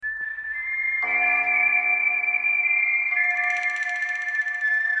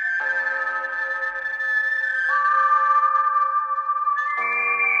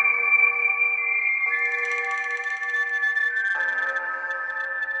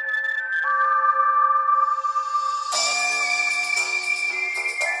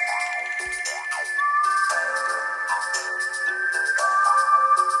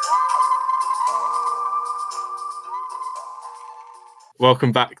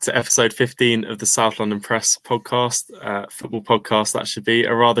Welcome back to episode 15 of the South London Press podcast, football podcast. That should be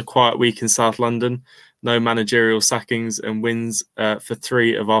a rather quiet week in South London. No managerial sackings and wins for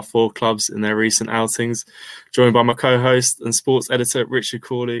 3 of our 4 clubs in their recent outings. Joined by my co-host and sports editor, Richard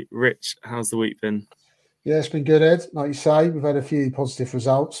Cawley. Rich, how's the week been? Yeah, it's been good, Ed. Like you say, we've had a few positive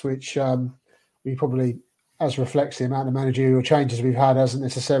results, which we probably, as reflects the amount of managerial changes we've had, hasn't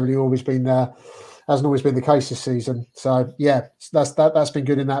always been the case this season. So yeah, that's been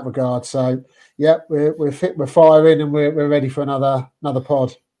good in that regard. So yeah, we're fit, we're firing, and we're ready for another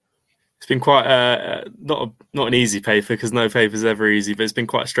pod. It's been quite not an easy paper, because no paper's ever easy, but it's been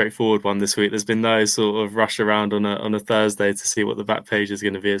quite a straightforward one this week. There's been no sort of rush around on a Thursday to see what the back page is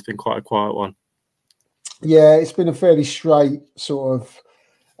going to be. It's been quite a quiet one. Yeah, it's been a fairly straight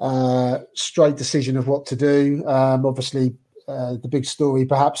decision of what to do. Obviously, the big story,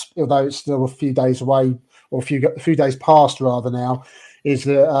 perhaps, although it's still a few days away, or a few days past rather now, is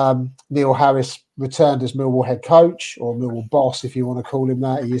that Neil Harris returned as Millwall head coach, or Millwall boss, if you want to call him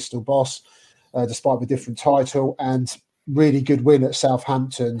that. He is still boss, despite the different title, and really good win at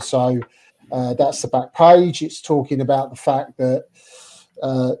Southampton. So that's the back page. It's talking about the fact that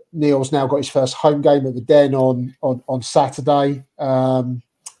Neil's now got his first home game at the Den on Saturday.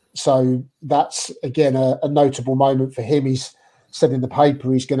 So that's, again, a notable moment for him. He's said in the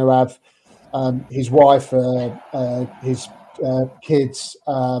paper he's going to have his wife, his kids,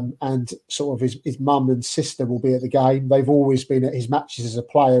 and sort of his mum and sister will be at the game. They've always been at his matches as a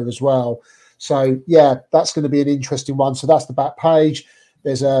player as well. So, yeah, that's going to be an interesting one. So that's the back page.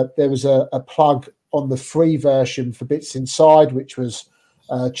 There was a plug on the free version for Bits Inside, which was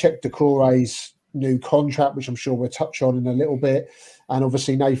Czech Decore's new contract, which I'm sure we'll touch on in a little bit. And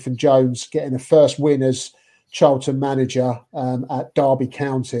obviously Nathan Jones getting a first win as Charlton manager at Derby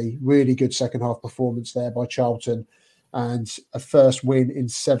County. Really good second half performance there by Charlton, and a first win in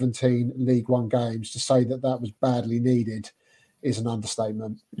 17 League One games. To say that was badly needed is an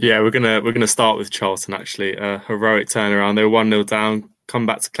understatement. Yeah, we're gonna start with Charlton, actually. A heroic turnaround. They were 1-0 down, come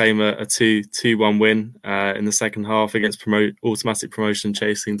back to claim a 2-1 win in the second half against automatic promotion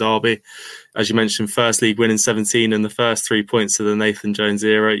chasing Derby. As you mentioned, first league win in 17 and the first 3 points of the Nathan Jones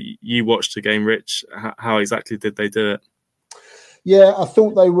era. You watched the game, Rich. How exactly did they do it? Yeah, I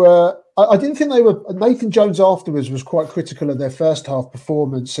thought they were... I didn't think they were... Nathan Jones afterwards was quite critical of their first half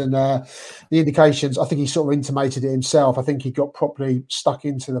performance, and the indications, I think he sort of intimated it himself. I think he got properly stuck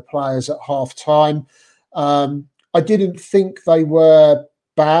into the players at half time. I didn't think they were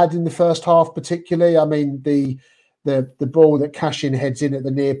bad in the first half particularly. I mean, the ball that Cashin heads in at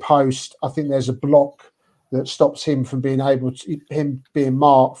the near post, I think there's a block that stops him from being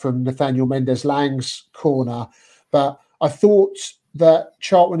marked from Nathaniel Mendez-Lang's corner. But I thought that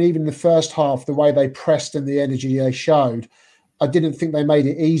Charlton, even in the first half, the way they pressed and the energy they showed, I didn't think they made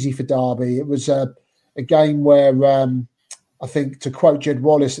it easy for Derby. It was a game where... I think, to quote Jed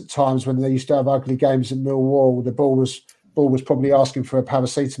Wallace at times when they used to have ugly games at Millwall, the ball was probably asking for a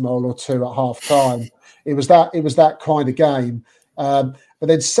paracetamol or two at half time. It was that kind of game. But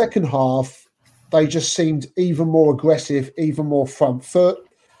then second half, they just seemed even more aggressive, even more front foot.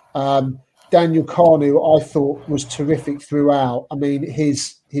 Daniel Kanu, I thought, was terrific throughout. I mean,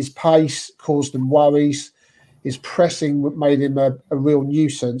 his pace caused them worries. His pressing made him a real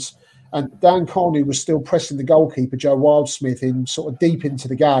nuisance. And Dan Carney was still pressing the goalkeeper, Joe Wildsmith, in sort of deep into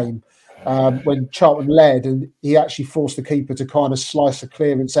the game when Charlton led, and he actually forced the keeper to kind of slice a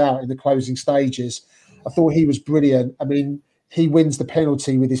clearance out in the closing stages. I thought he was brilliant. I mean, he wins the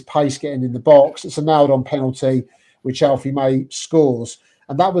penalty with his pace getting in the box. It's a nailed-on penalty, which Alfie May scores.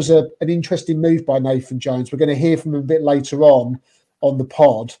 And that was an interesting move by Nathan Jones. We're going to hear from him a bit later on the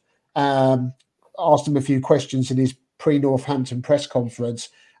pod. Asked him a few questions in his pre-Northampton press conference.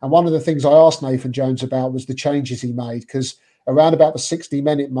 And one of the things I asked Nathan Jones about was the changes he made, because around about the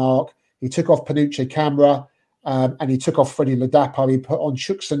 60-minute mark, he took off Panucci Camara and he took off Freddie Ladapo. He put on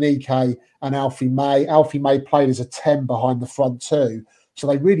Chukwuemeka and Alfie May. Alfie May played as a 10 behind the front two. So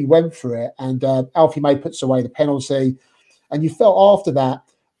they really went for it. And Alfie May puts away the penalty. And you felt after that,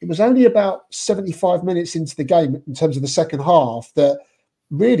 it was only about 75 minutes into the game in terms of the second half that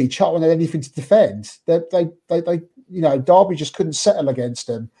really Charlton had anything to defend. They Derby just couldn't settle against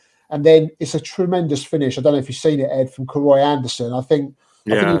them. And then it's a tremendous finish. I don't know if you've seen it, Ed, from Karoy Anderson. I think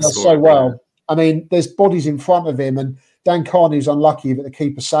he does so well. Yeah. I mean, there's bodies in front of him, and Dan Carney's unlucky that the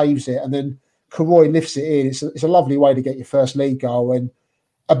keeper saves it, and then Karoy lifts it in. It's a lovely way to get your first league goal and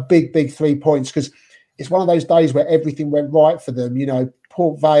a big 3 points, because it's one of those days where everything went right for them. You know,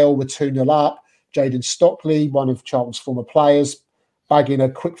 Port Vale were 2-0 up. Jaden Stockley, one of Charlton's former players, bagging a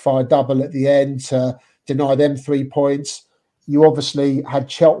quick-fire double at the end to deny them 3 points. You obviously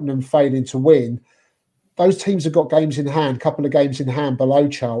had Cheltenham failing to win. Those teams have got games in hand, a couple of games in hand below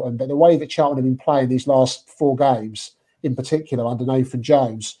Charlton, but the way that Charlton have been playing these last 4 games, in particular under Nathan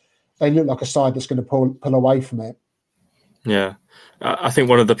Jones, they look like a side that's going to pull away from it. Yeah. I think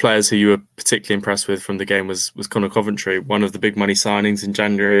one of the players who you were particularly impressed with from the game was Connor Coventry, one of the big money signings in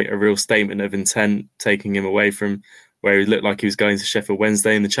January, a real statement of intent, taking him away from where he looked like he was going to Sheffield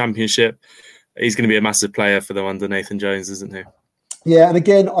Wednesday in the Championship. He's going to be a massive player for them under Nathan Jones, isn't he? Yeah, and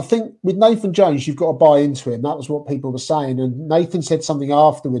again, I think with Nathan Jones, you've got to buy into him. That was what people were saying. And Nathan said something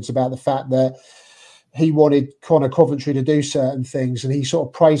afterwards about the fact that he wanted Connor Coventry to do certain things, and he sort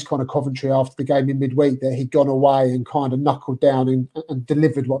of praised Connor Coventry after the game in midweek that he'd gone away and kind of knuckled down and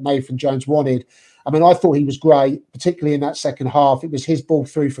delivered what Nathan Jones wanted. I mean, I thought he was great, particularly in that second half. It was his ball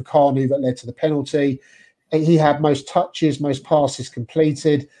through for Carnu that led to the penalty. He had most touches, most passes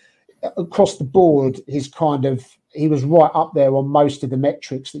completed. Across the board, he was right up there on most of the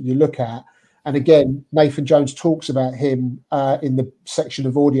metrics that you look at. And again, Nathan Jones talks about him in the section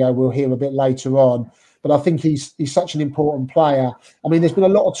of audio we'll hear a bit later on. But I think he's such an important player. I mean, there's been a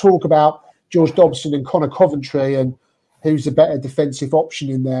lot of talk about George Dobson and Connor Coventry and who's the better defensive option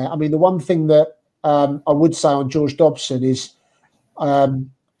in there. I mean, the one thing that I would say on George Dobson is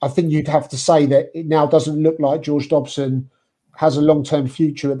I think you'd have to say that it now doesn't look like George Dobson has a long-term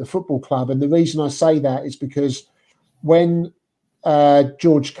future at the football club. And the reason I say that is because when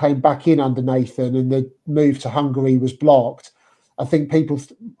George came back in under Nathan and the move to Hungary was blocked, I think people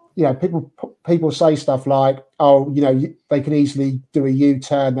say stuff like, oh, you know, they can easily do a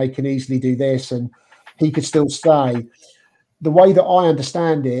U-turn, they can easily do this, and he could still stay. The way that I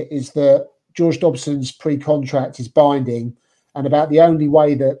understand it is that George Dobson's pre-contract is binding, and about the only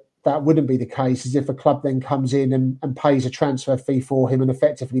way that wouldn't be the case is if a club then comes in and pays a transfer fee for him and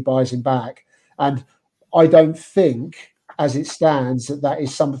effectively buys him back. And I don't think, as it stands, that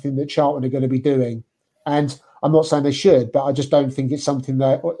is something that Charlton are going to be doing. And I'm not saying they should, but I just don't think it's something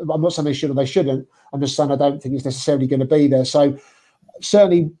that... I'm not saying they should or they shouldn't. I'm just saying I don't think it's necessarily going to be there. So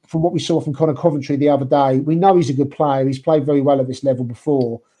certainly from what we saw from Connor Coventry the other day, we know he's a good player. He's played very well at this level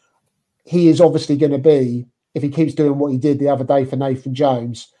before. He is obviously going to be, if he keeps doing what he did the other day for Nathan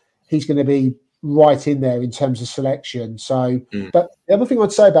Jones, he's going to be right in there in terms of selection. So, But the other thing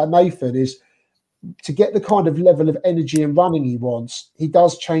I'd say about Nathan is, to get the kind of level of energy and running he wants, he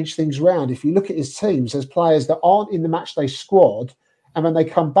does change things around. If you look at his teams, there's players that aren't in the matchday squad, and then they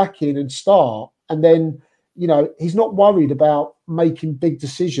come back in and start. And then, you know, he's not worried about making big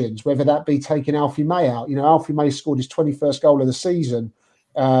decisions, whether that be taking Alfie May out. You know, Alfie May scored his 21st goal of the season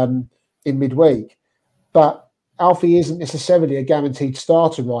in midweek. But Alfie isn't necessarily a guaranteed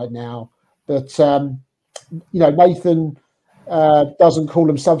starter right now. But, you know, Nathan... doesn't call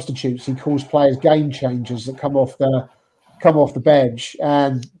them substitutes. He calls players game changers that come off the bench.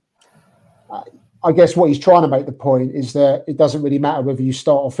 And I guess what he's trying to make the point is that it doesn't really matter whether you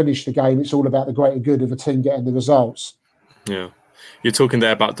start or finish the game. It's all about the greater good of the team getting the results. Yeah. You're talking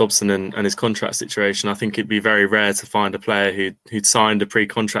there about Dobson and his contract situation. I think it'd be very rare to find a player who'd signed a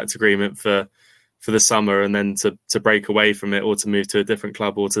pre-contract agreement for the summer and then to break away from it, or to move to a different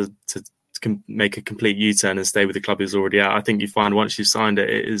club, or to make a complete U-turn and stay with the club who's already out. I think you find once you've signed it,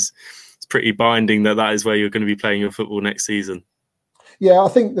 it's pretty binding that is where you're going to be playing your football next season. Yeah, I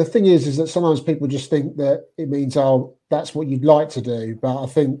think the thing is that sometimes people just think that it means, oh, that's what you'd like to do. But I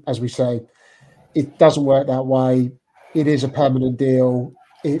think, as we say, it doesn't work that way. It is a permanent deal.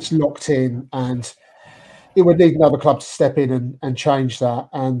 It's locked in, and it would need another club to step in and change that.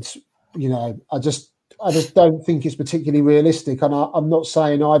 And, you know, I just don't think it's particularly realistic. And I'm not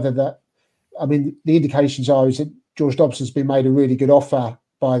saying either that, I mean, the indications are is that George Dobson's been made a really good offer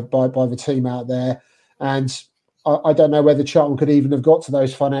by the team out there, and I don't know whether Charlton could even have got to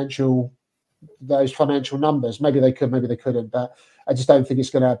those financial numbers. Maybe they could, maybe they couldn't, but I just don't think it's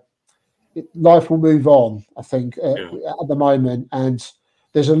going to. Life will move on, I think, at the moment, and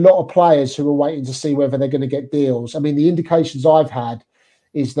there's a lot of players who are waiting to see whether they're going to get deals. I mean, the indications I've had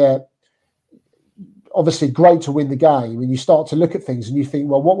is that, obviously, great to win the game, and you start to look at things and you think,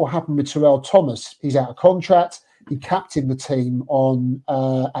 well, what will happen with Terrell Thomas? He's out of contract. He captained the team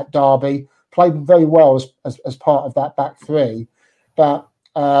at Derby, played very well as part of that back three. But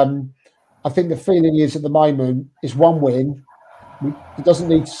I think the feeling is at the moment is one win. It doesn't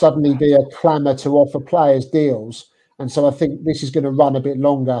need to suddenly be a clamour to offer players deals. And so I think this is going to run a bit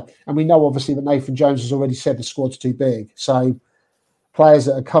longer. And we know, obviously, that Nathan Jones has already said the squad's too big. So players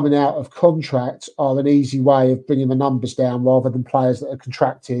that are coming out of contract are an easy way of bringing the numbers down, rather than players that are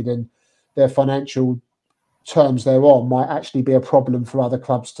contracted and their financial terms they're on might actually be a problem for other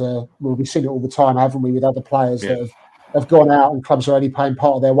clubs to. Well, we've seen it all the time, haven't we, with other players that have gone out and clubs are only paying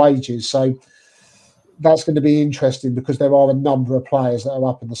part of their wages. So that's going to be interesting because there are a number of players that are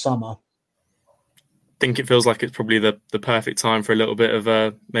up in the summer. I think it feels like it's probably the perfect time for a little bit of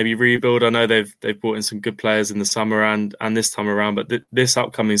a maybe rebuild. I know they've brought in some good players in the summer and this time around, but this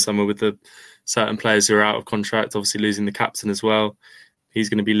upcoming summer with the certain players who are out of contract, obviously losing the captain as well, he's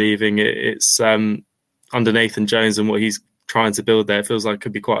going to be leaving. It's under Nathan Jones and what he's trying to build there. It feels like it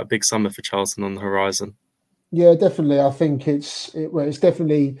could be quite a big summer for Charlton on the horizon. Yeah, definitely. I think it's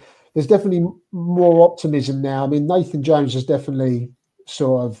definitely. There's definitely more optimism now. I mean, Nathan Jones has definitely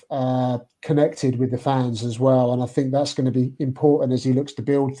sort of connected with the fans as well, and I think that's going to be important as he looks to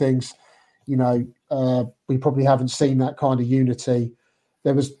build things. We probably haven't seen that kind of unity.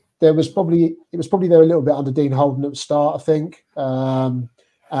 It was probably there a little bit under Dean Holden at the start, I think, and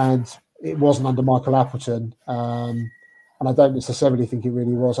it wasn't under Michael Appleton, and I don't necessarily think it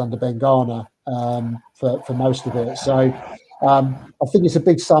really was under Ben Garner for most of it. So. I think it's a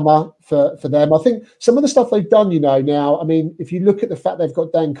big summer for them. I think some of the stuff they've done, now, I mean, if you look at the fact they've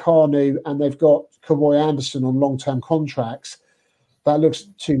got Dan Carnew and they've got Karoy Anderson on long-term contracts, that looks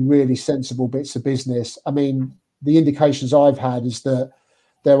two really sensible bits of business. I mean, the indications I've had is that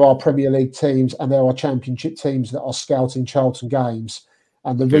there are Premier League teams and there are Championship teams that are scouting Charlton games.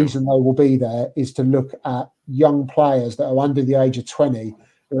 And the reason they will be there is to look at young players that are under the age of 20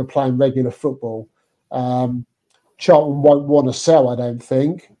 who are playing regular football. Charlton won't want to sell, I don't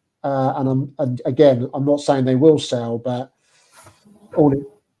think. And again, I'm not saying they will sell, but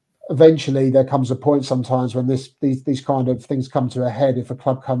eventually there comes a point sometimes when these kind of things come to a head if a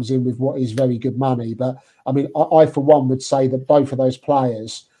club comes in with what is very good money. But I mean, I for one would say that both of those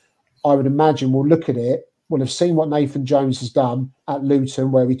players, I would imagine, will look at it, will have seen what Nathan Jones has done at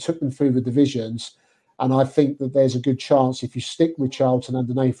Luton, where he took them through the divisions. And I think that there's a good chance if you stick with Charlton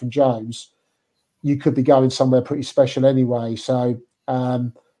under Nathan Jones, you could be going somewhere pretty special anyway. So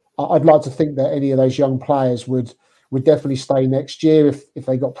I'd like to think that any of those young players would definitely stay next year. If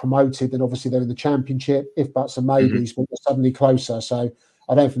they got promoted, then obviously they're in the Championship. If buts and maybes, but they're suddenly closer. So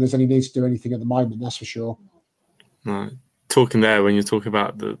I don't think there's any need to do anything at the moment, that's for sure. Right. Talking there when you're talking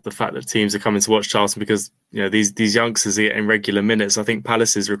about the fact that teams are coming to watch Charlton because these youngsters are getting regular minutes. I think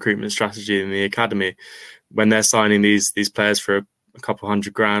Palace's recruitment strategy in the academy, when they're signing these players for a couple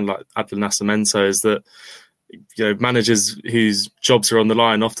 $100,000 like Adlan Nascimento, is that managers whose jobs are on the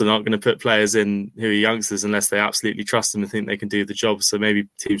line often aren't going to put players in who are youngsters unless they absolutely trust them and think they can do the job. So maybe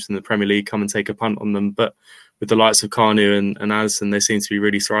teams in the Premier League come and take a punt on them. But with the likes of Carnew and Addison, they seem to be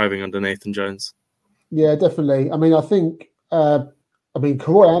really thriving under Nathan Jones. Yeah, definitely. I mean, I think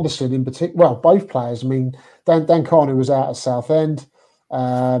Karoy Anderson in particular, well, both players. I mean, Dan Carnew was out at Southend,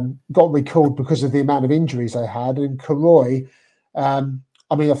 got recalled because of the amount of injuries they had, and Karoy, I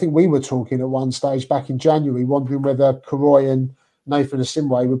think we were talking at one stage back in January, wondering whether Karoy and Nathan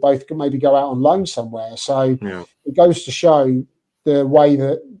Asimwe would both maybe go out on loan somewhere. So It goes to show the way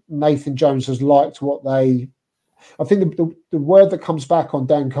that Nathan Jones has liked what they. I think the word that comes back on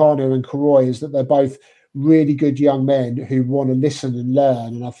Dan Carnew and Karoy is that they're both really good young men who want to listen and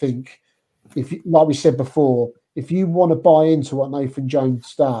learn. And I think, like we said before, if you want to buy into what Nathan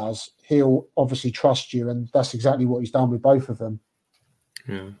Jones does, he'll obviously trust you, and that's exactly what he's done with both of them.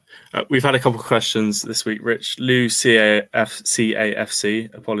 Yeah, we've had a couple of questions this week. Rich Lou CAFC,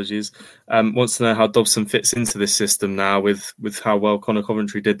 apologies, wants to know how Dobson fits into this system now with how well Connor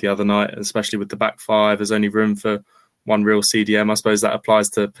Coventry did the other night, especially with the back five. There's only room for one real CDM. I suppose that applies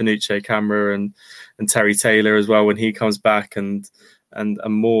to Panucci, Camera, and Terry Taylor as well when he comes back, and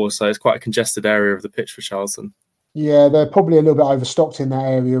more. So it's quite a congested area of the pitch for Charlton. Yeah, they're probably a little bit overstocked in that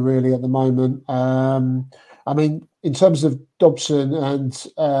area really at the moment. I mean, in terms of Dobson and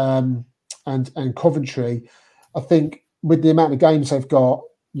Coventry, I think with the amount of games they've got,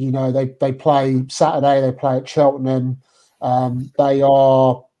 they play Saturday, they play at Cheltenham. They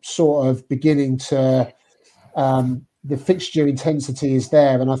are sort of beginning to the fixture intensity is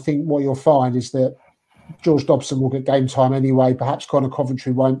there, and I think what you'll find is that George Dobson will get game time anyway. Perhaps Connor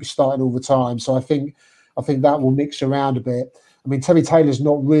Coventry won't be starting all the time, so I think that will mix around a bit. I mean, Terry Taylor's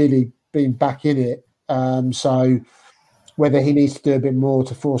not really been back in it, so whether he needs to do a bit more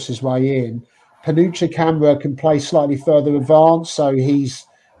to force his way in. Panuccia Camera can play slightly further advanced, so he's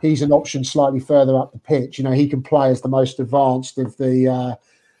an option slightly further up the pitch. You know, he can play as the most advanced of the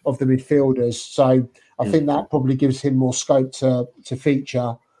midfielders. So I think that probably gives him more scope to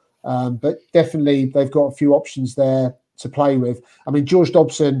feature. But definitely they've got a few options there to play with. I mean, George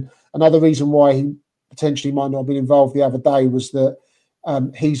Dobson, another reason why he potentially might not have been involved the other day was that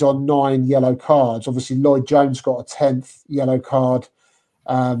he's on 9 yellow cards. Obviously, Lloyd Jones got a 10th yellow card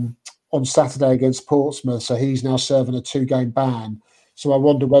on Saturday against Portsmouth, so he's now serving a 2-game ban. So I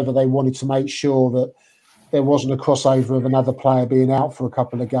wonder whether they wanted to make sure that there wasn't a crossover of another player being out for a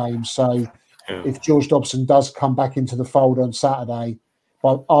couple of games. So if George Dobson does come back into the fold on Saturday,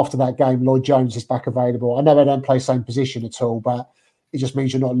 but after that game, Lloyd Jones is back available. I know they don't play same position at all, but it just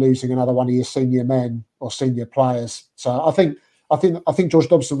means you're not losing another one of your senior men or senior players. So I think George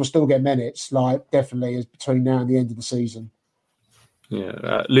Dobson will still get minutes, like definitely between now and the end of the season.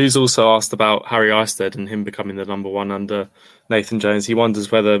 Yeah, Lou's also asked about Harry Isted and him becoming the number one under Nathan Jones. He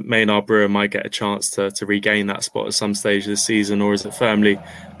wonders whether Maynard Brewer might get a chance to regain that spot at some stage of the season, or is it firmly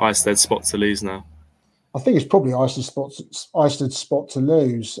Isted's spot to lose now? I think it's probably Isted's spot to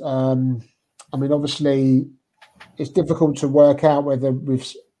lose. I mean, obviously, it's difficult to work out whether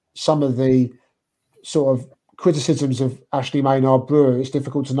with some of the sort of criticisms of Ashley Maynard Brewer, it's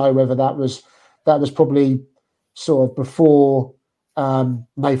difficult to know whether that was probably sort of before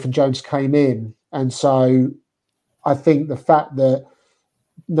Nathan Jones came in. And so I think the fact that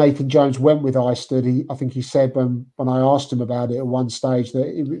Nathan Jones went with Isted, I think he said when I asked him about it at one stage that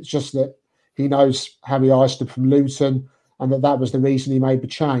it was just that he knows Harry Isted from Luton and that was the reason he made the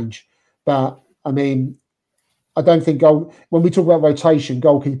change. But, I mean, I don't think when we talk about rotation,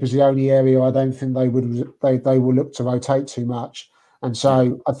 goalkeeper's the only area I don't think they will look to rotate too much. And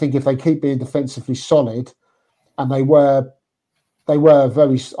so I think if they keep being defensively solid, and I thought they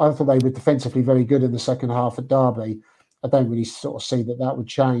were defensively very good in the second half at Derby. I don't really sort of see that would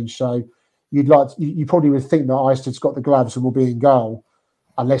change. So you probably would think that Isted's got the gloves and will be in goal,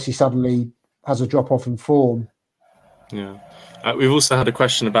 unless he suddenly has a drop off in form. Yeah, we've also had a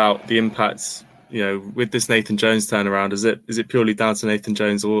question about the impact. You know, with this Nathan Jones turnaround, is it purely down to Nathan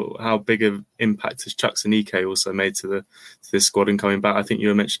Jones, or how big of impact has Chuks Aneke also made to this squad and coming back? I think you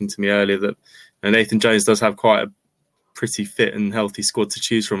were mentioning to me earlier that Nathan Jones does have quite a pretty fit and healthy squad to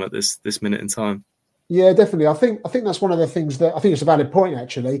choose from at this minute in time. Yeah, definitely. I think that's one of the things that I think it's a valid point,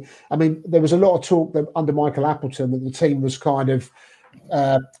 actually. I mean, there was a lot of talk that under Michael Appleton that the team was kind of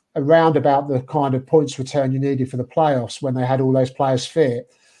around about the kind of points return you needed for the playoffs when they had all those players fit,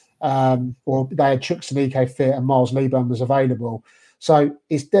 or they had Chuks Aneke fit and Miles Leaburn was available. So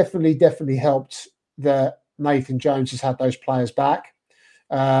it's definitely helped that Nathan Jones has had those players back.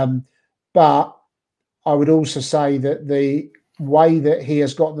 But I would also say that the way that he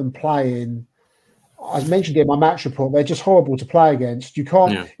has got them playing, I mentioned in my match report, they're just horrible to play against. You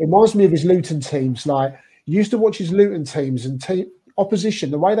can't. Yeah. It reminds me of his Luton teams. Like, you used to watch his Luton teams and opposition,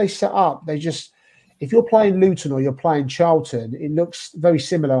 the way they set up, they just, if you're playing Luton or you're playing Charlton, it looks very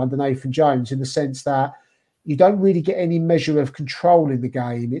similar under Nathan Jones in the sense that you don't really get any measure of control in the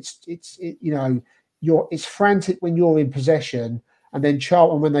game. It's frantic when you're in possession, and then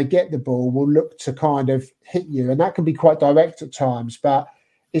Charlton, when they get the ball, will look to kind of hit you, and that can be quite direct at times. But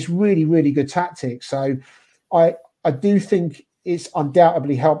it's really, really good tactics. So I do think it's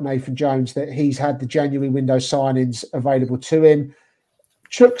undoubtedly helped Nathan Jones that he's had the January window signings available to him.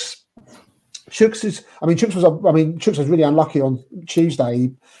 Chuks was really unlucky on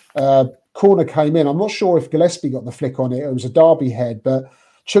Tuesday. Corner came in. I'm not sure if Gillespie got the flick on it. It was a Derby head, but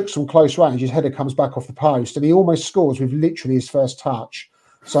Chuks from close range, his header comes back off the post and he almost scores with literally his first touch.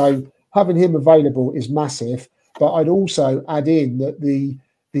 So having him available is massive. But I'd also add in that the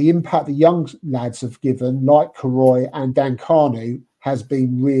impact the young lads have given, like Karoy and Dan Carnu, has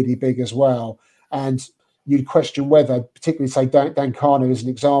been really big as well. And you'd question whether, particularly say Dan Carnu as an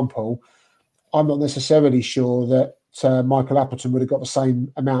example, I'm not necessarily sure that Michael Appleton would have got the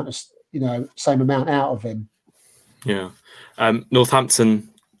same amount out of him. Yeah. Northampton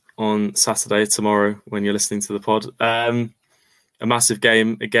on Saturday, tomorrow, when you're listening to the pod. A massive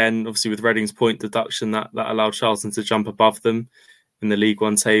game, again, obviously with Reading's point deduction that allowed Charlton to jump above them in the League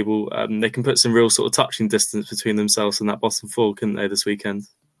One table. They can put some real sort of touching distance between themselves and that bottom four, couldn't they, this weekend?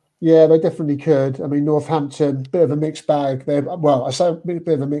 Yeah, they definitely could. I mean, Northampton, bit of a mixed bag. I say a bit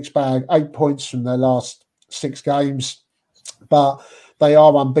of a mixed bag. 8 points from their last 6 games, but they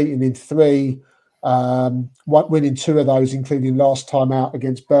are unbeaten in 3, winning 2 of those, including last time out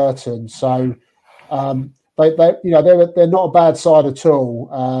against Burton. So they're not a bad side at all.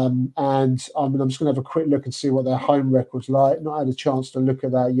 And I'm just going to have a quick look and see what their home record's like. Not had a chance to look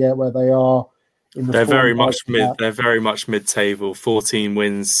at that yet, where they are in the They're form. They're very much mid-table. 14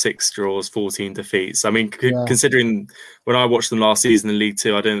 wins, 6 draws, 14 defeats. I mean, considering when I watched them last season in League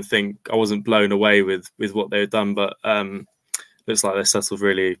Two, I wasn't blown away with what they've done. But looks like they settled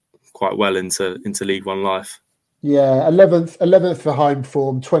really quite well into League One life. Yeah, 11th for home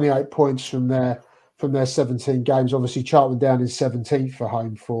form, 28 points from their 17 games. Obviously, Charlton down in 17th for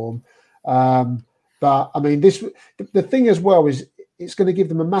home form. But I mean, the thing as well is it's going to give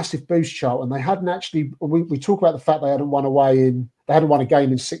them a massive boost, Charlton. They hadn't actually. We talk about the fact they hadn't won a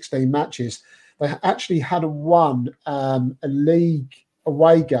game in 16 matches. They actually hadn't won a league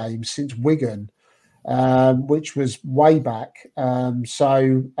away game since Wigan, which was way back.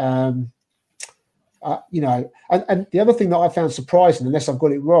 You know, and the other thing that I found surprising, unless I've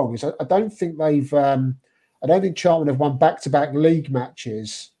got it wrong, is I don't think Charlton have won back-to-back league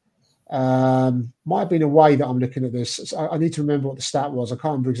matches. Might have been a way that I'm looking at this. I need to remember what the stat was. I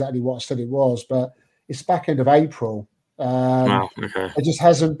can't remember exactly what I said it was, but it's back end of April. Wow, okay. There just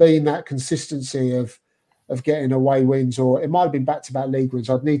hasn't been that consistency of getting away wins, or it might have been back-to-back league wins.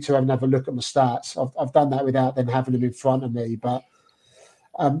 I'd need to have another look at my stats. I've done that without them having them in front of me, but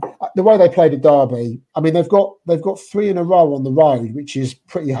the way they played at Derby, I mean, they've got 3 in a row on the road, which is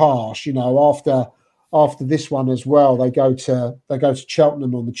pretty harsh. You know, after this one as well, they go to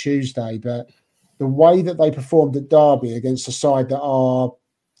Cheltenham on the Tuesday. But the way that they performed at Derby against a side that are,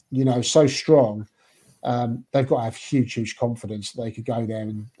 you know, so strong, they've got to have huge confidence that they could go there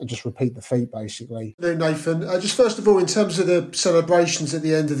and just repeat the feat, basically. Nathan, just first of all, in terms of the celebrations at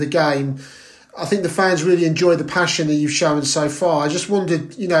the end of the game, I think the fans really enjoy the passion that you've shown so far. I just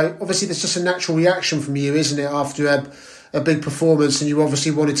wondered, you know, obviously there's just a natural reaction from you, isn't it, after a big performance, and you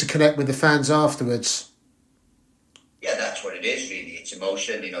obviously wanted to connect with the fans afterwards. Yeah, that's what it is, really. It's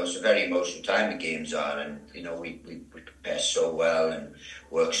emotion. You know, it's a very emotional time the games are, and, you know, we prepare so well and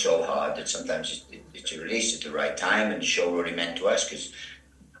work so hard that sometimes it's a release at the right time and show what it meant to us, because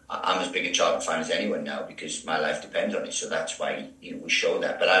I'm as big a Charlton fan as anyone now, because my life depends on it. So that's why, you know, we show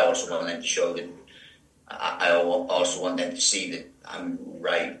that. But I also want them to show that. I also want them to see that I'm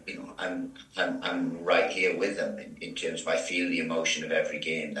right. You know, I'm right here with them in terms of I feel the emotion of every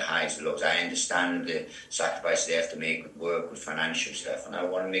game, the highs, the lows. I understand the sacrifice they have to make with work, with financial stuff, and I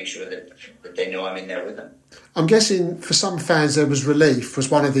want to make sure that they know I'm in there with them. I'm guessing for some fans there was relief, was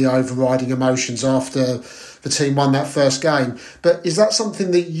one of the overriding emotions after the team won that first game. But is that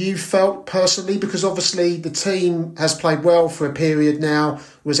something that you felt personally? Because obviously the team has played well for a period now,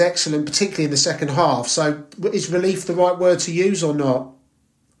 was excellent, particularly in the second half. So is relief the right word to use or not?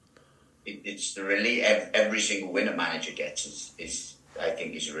 It's the relief. Every single win a manager gets is I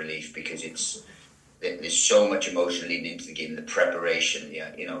think is a relief, because there's so much emotion leading into the game, the preparation,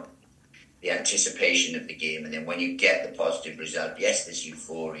 you know, the anticipation of the game, and then when you get the positive result, yes, there's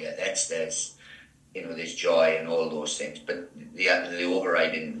euphoria, there's joy and all those things, but the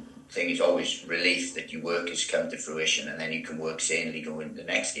overriding thing is always relief that your work has come to fruition, and then you can work sanely going into the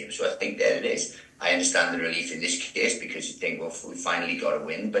next game. So I think there it is. I understand the relief in this case, because you think, well, we finally got a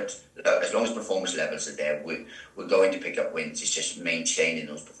win, but as long as performance levels are there, we're going to pick up wins. It's just maintaining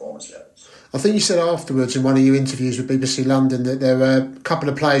those performance levels. I think you said afterwards in one of your interviews with BBC London that there were a couple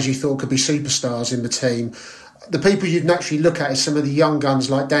of players you thought could be superstars in the team. The people you'd naturally look at is some of the young guns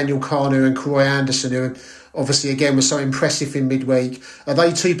like Daniel Carner and Croy Anderson, who obviously, again, were so impressive in midweek. Are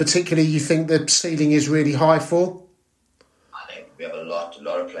they two particularly you think the ceiling is really high for? I think we have a lot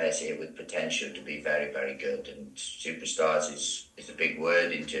of players here with potential to be very, very good. And superstars is a big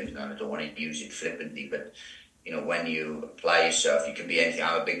word in terms of, I don't want to use it flippantly, but, you know, when you apply yourself, you can be anything.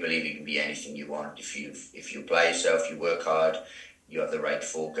 I'm a big believer you can be anything you want. If you apply yourself, you work hard, you have the right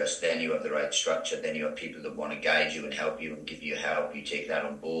focus, then you have the right structure, then you have people that want to guide you and help you and give you help. You take that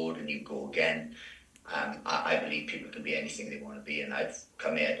on board and you go again. I believe people can be anything they want to be, and I've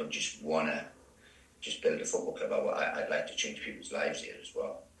come here, I don't just want to just build a football club. I'd like to change people's lives here as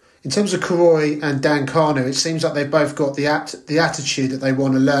well. In terms of Croy and Dan Carner, it seems like they've both got the attitude that they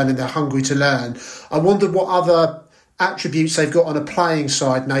want to learn and they're hungry to learn. I wonder what other attributes they've got on a playing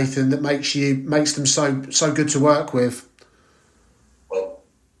side, Nathan, that makes them so good to work with. Well,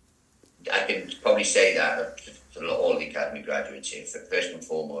 I can probably say that for all the academy graduates here, first and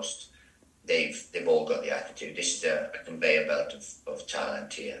foremost, they've all got the attitude. This is a conveyor belt of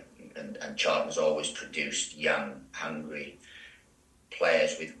talent here, and Charlton has always produced young, hungry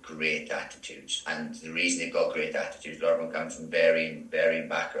players with great attitudes. And the reason they've got great attitudes, a lot of them come from varying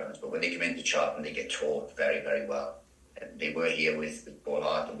backgrounds, but when they come into Charlton, they get taught very, very well. And they were here with Paul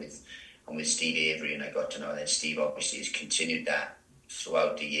Hart and with Steve Avery, and I got to know that Steve obviously has continued that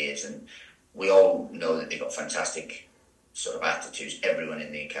throughout the years. And we all know that they've got fantastic sort of attitudes, everyone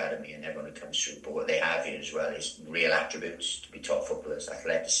in the academy and everyone who comes through. But what they have here as well is real attributes to be top footballers: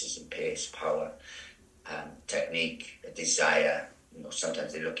 athleticism, pace, power, technique, a desire.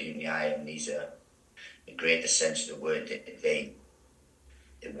 Sometimes they look you in the eye, and these are, in the greatest sense of the word, they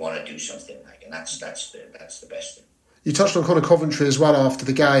want to do something like, and that's the best thing. You touched on Conor Coventry as well after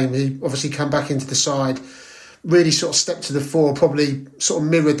the game. He obviously came back into the side, really sort of stepped to the fore, probably sort of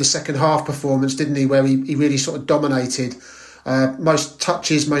mirrored the second half performance, didn't he, where he really sort of dominated. Most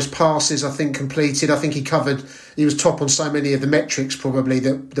touches, most passes, I think, completed. I think he was top on so many of the metrics probably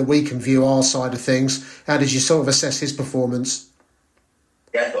that we can view our side of things. How did you sort of assess his performance?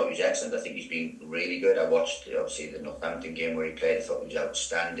 Yeah, I thought he was excellent. I think he's been really good. I watched, obviously, the Northampton game where he played. I thought he was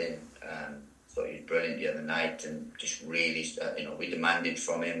outstanding. I thought he was brilliant the other night, and just really, we demanded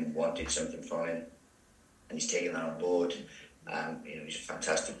from him, wanted something from him, and he's taken that on board. He's a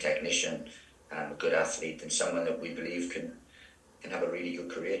fantastic technician, a good athlete, and someone that we believe can have a really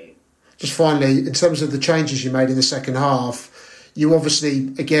good career. Just finally, in terms of the changes you made in the second half, you obviously,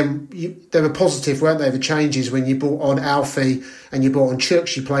 again, they were positive, weren't they, the changes when you brought on Alfie and you brought on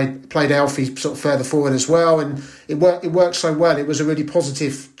Chooks. You played Alfie sort of further forward as well, and it worked so well. It was a really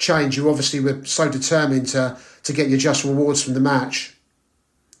positive change. You obviously were so determined to get your just rewards from the match.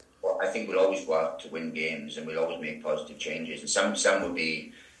 Well, I think we'll always go out to win games, and we'll always make positive changes. And some will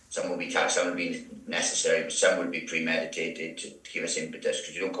be necessary, but some will be premeditated to give us impetus,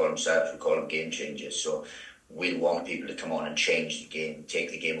 because we don't call them subs, we call them game changers. So we'll want people to come on and change the game,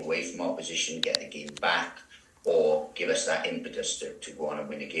 take the game away from opposition, get the game back, or give us that impetus to go on and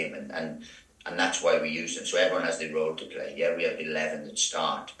win a game. And that's why we use them. So everyone has their role to play. Yeah, we have 11 that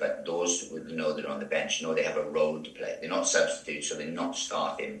start, but those who know they're on the bench know they have a role to play. They're not substitutes, so they're not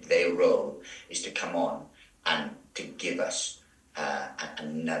starting. Their role is to come on and to give us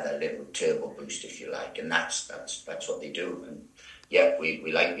another little turbo boost, if you like. And that's what they do. And yeah, we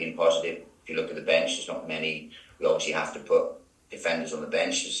like being positive. If you look at the bench, there's not many. We obviously have to put defenders on the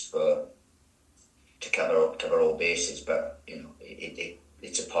benches to cover all bases, but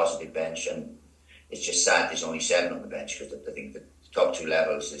it's a positive bench, and it's just sad there's only 7 on the bench, because I think the top 2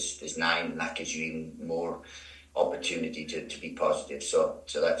 levels there's 9, and that gives you even more opportunity to be positive. So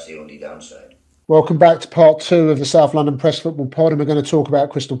that's the only downside. Welcome back to part 2 of the South London Press Football Pod, and we're going to talk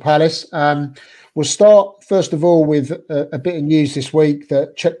about Crystal Palace. We'll start, first of all, with a bit of news this week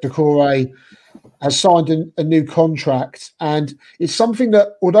that Cheick Doucouré has signed a new contract. And it's something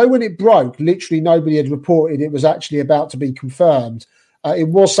that, although when it broke, literally nobody had reported it was actually about to be confirmed, it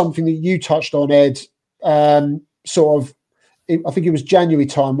was something that you touched on, Ed, I think it was January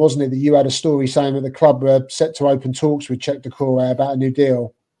time, wasn't it, that you had a story saying that the club were set to open talks with Cheick Doucouré about a new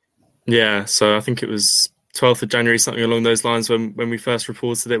deal? Yeah, so I think it was 12th of January, something along those lines, when we first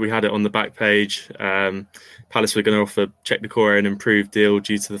reported it. We had it on the back page. Palace were going to offer Cheick Doucouré an improved deal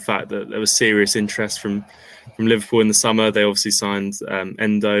due to the fact that there was serious interest from Liverpool in the summer. They obviously signed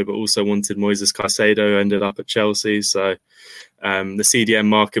Endo, but also wanted Moises Caicedo, who ended up at Chelsea. So the CDM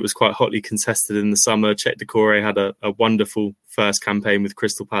market was quite hotly contested in the summer. Cheick Doucouré had a wonderful first campaign with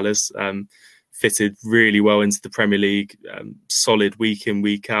Crystal Palace. Fitted really well into the Premier League, solid week in,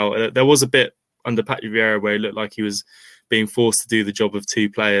 week out. There was a bit under Patrick Vieira where it looked like he was being forced to do the job of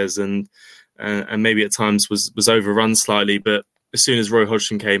 2 players, and maybe at times was overrun slightly. But as soon as Roy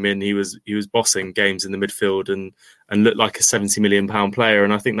Hodgson came in, he was bossing games in the midfield and looked like a £70 million player.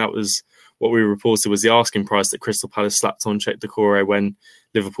 And I think that was what we reported was the asking price that Crystal Palace slapped on Cheick Doucouré when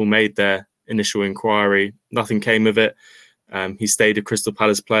Liverpool made their initial inquiry. Nothing came of it. He stayed a Crystal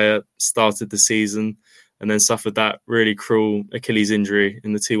Palace player, started the season, and then suffered that really cruel Achilles injury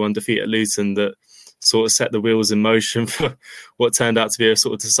in the 2-1 defeat at Luton that sort of set the wheels in motion for what turned out to be a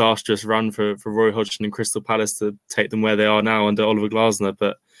sort of disastrous run for Roy Hodgson and Crystal Palace to take them where they are now under Oliver Glasner.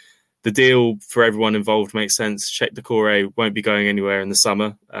 But the deal for everyone involved makes sense. Cheick Doucouré won't be going anywhere in the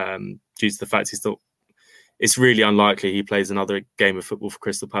summer due to the fact it's really unlikely he plays another game of football for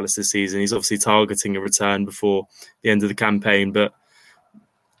Crystal Palace this season. He's obviously targeting a return before the end of the campaign, but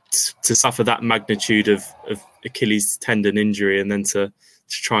to suffer that magnitude of Achilles tendon injury and then to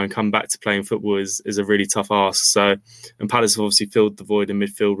try and come back to playing football is a really tough ask. So, and Palace have obviously filled the void in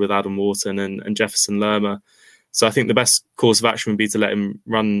midfield with Adam Wharton and Jefferson Lerma. So I think the best course of action would be to let him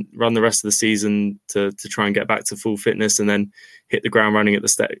run the rest of the season to try and get back to full fitness and then hit the ground running at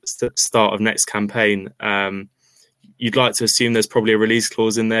the start of next campaign. You'd like to assume there's probably a release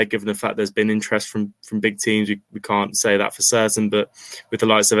clause in there, given the fact there's been interest from big teams. We can't say that for certain, but with the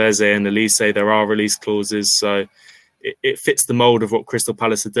likes of Eze and Elise, there are release clauses. So it fits the mould of what Crystal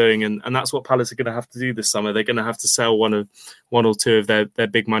Palace are doing, and that's what Palace are going to have to do this summer. They're going to have to sell one or two of their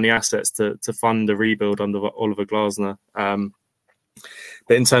big money assets to fund a rebuild under Oliver Glasner.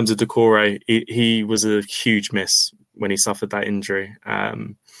 But in terms of Doucouré, he was a huge miss when he suffered that injury.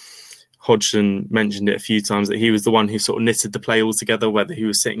 Hodgson mentioned it a few times that he was the one who sort of knitted the play all together, whether he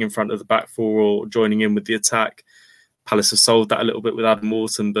was sitting in front of the back four or joining in with the attack. Palace have solved that a little bit with Adam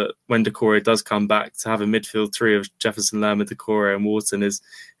Wharton, but when Doucouré does come back, to have a midfield three of Jefferson, Lerma, Doucouré and Wharton is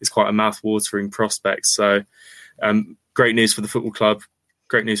quite a mouth-watering prospect. So great news for the football club,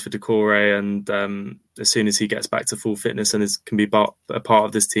 great news for Doucouré, and as soon as he gets back to full fitness and can be a part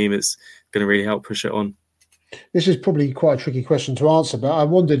of this team, it's going to really help push it on. This is probably quite a tricky question to answer, but I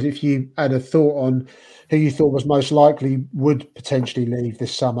wondered if you had a thought on who you thought was most likely would potentially leave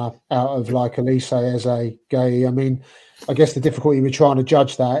this summer out of like Elise, Eze, Gay. I mean, I guess the difficulty with trying to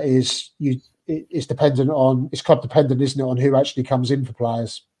judge that is it's club dependent, isn't it, on who actually comes in for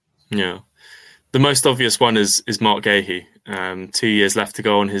players? Yeah. The most obvious one is Mark Gahey. 2 years left to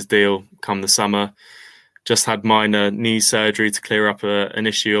go on his deal come the summer. Just had minor knee surgery to clear up an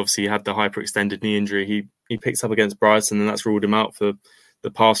issue. Obviously, he had the hyperextended knee injury. He picked up against Brighton, and that's ruled him out for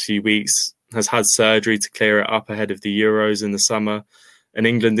the past few weeks. Has had surgery to clear it up ahead of the Euros in the summer. An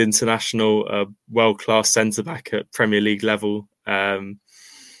England international, a world-class centre-back at Premier League level. Palace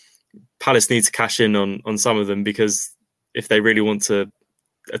need to cash in on some of them, because if they really want to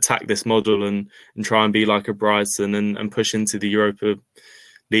attack this model and try and be like a Brighton and push into the Europa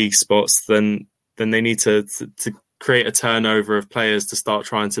League spots, then they need to create a turnover of players to start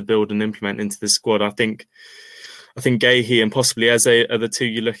trying to build and implement into this squad. I think Gahey and possibly Eze are the two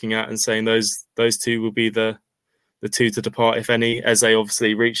you're looking at and saying those two will be the two to depart, if any. Eze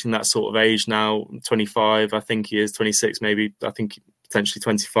obviously reaching that sort of age now, 25. I think he is 26, maybe. I think potentially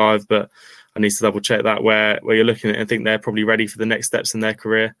 25, but I need to double check that where you're looking at it. I think they're probably ready for the next steps in their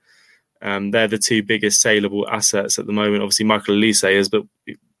career. They're the two biggest saleable assets at the moment. Obviously, Michael Elise is, but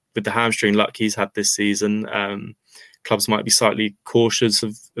with the hamstring luck he's had this season, clubs might be slightly cautious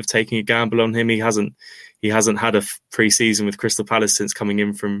of taking a gamble on him. He hasn't had a pre-season with Crystal Palace since coming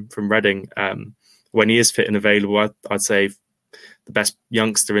in from Reading. When he is fit and available, I'd say the best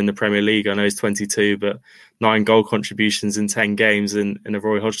youngster in the Premier League. I know he's 22, but 9 goal contributions in 10 games in a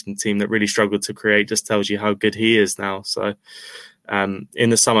Roy Hodgson team that really struggled to create just tells you how good he is now. So in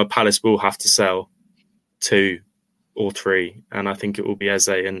the summer, Palace will have to sell 2 or 3, and I think it will be Eze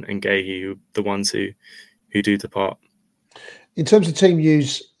and Gahey the ones who do depart. In terms of team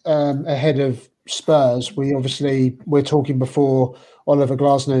use ahead of Spurs, we're talking before Oliver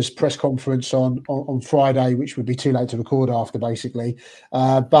Glasner's press conference on Friday, which would be too late to record after, basically.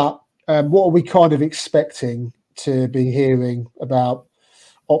 But what are we kind of expecting to be hearing about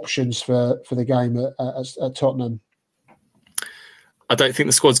options for the game at Tottenham? I don't think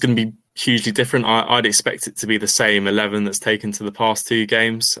the squad's going to be hugely different. I'd expect it to be the same 11 that's taken to the past 2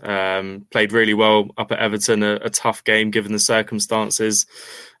 games. Played really well up at Everton, a tough game given the circumstances.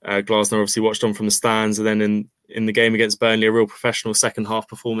 Glasner obviously watched on from the stands, and then in the game against Burnley, a real professional second half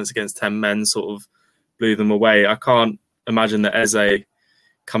performance against 10 men sort of blew them away. I can't imagine that Eze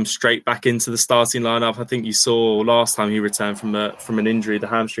comes straight back into the starting lineup. I think you saw last time he returned from an injury, the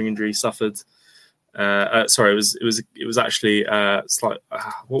hamstring injury he suffered. It was actually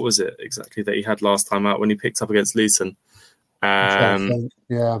what was it exactly that he had last time out when he picked up against Luton? Yeah, can't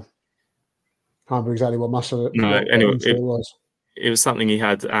remember exactly what muscle. Anyway, it was. It was something he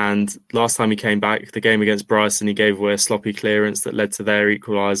had, and last time he came back, the game against Brighton, he gave away a sloppy clearance that led to their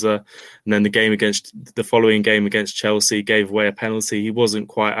equaliser, and then the following game against Chelsea, gave away a penalty. He wasn't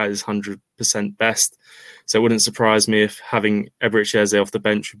quite at his 100% best, so it wouldn't surprise me if having Eberechi Eze off the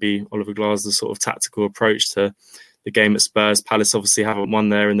bench would be Oliver Glasner's sort of tactical approach to the game at Spurs. Palace obviously haven't won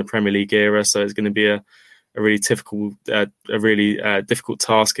there in the Premier League era, so it's going to be a really difficult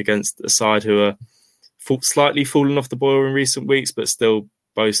task against a side who are slightly fallen off the boil in recent weeks, but still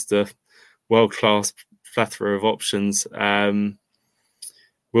boast a world-class plethora of options.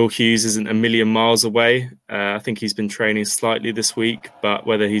 Will Hughes isn't a million miles away. I think he's been training slightly this week, but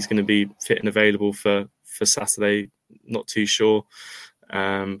whether he's going to be fit and available for Saturday, not too sure.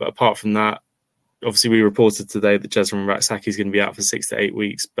 But apart from that, obviously we reported today that Jezran Raksaki is going to be out for 6 to 8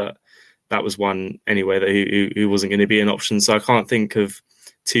 weeks, but that was one anyway that who wasn't going to be an option. So I can't think of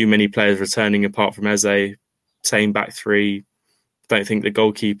too many players returning apart from Eze. Same back 3. Don't think the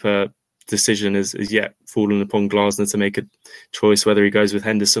goalkeeper decision is yet fallen upon Glasner to make a choice whether he goes with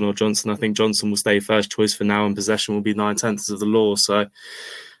Henderson or Johnson. I think Johnson will stay first choice for now, and possession will be 9/10 of the law. So,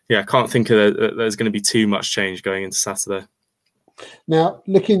 yeah, I can't think there's going to be too much change going into Saturday. Now,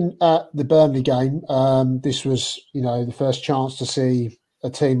 looking at the Burnley game, this was, the first chance to see a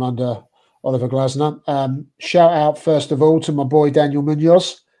team under Oliver Glasner. Shout out, first of all, to my boy Daniel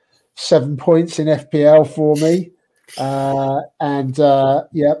Munoz, 7 points in FPL for me. Played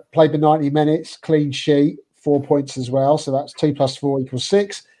the 90 minutes, clean sheet, 4 points as well. So that's 2 + 4 =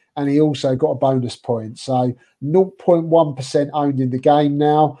 6. And he also got a bonus point. So 0.1% owned in the game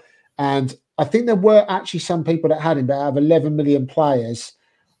now. And I think there were actually some people that had him, but out of 11 million players,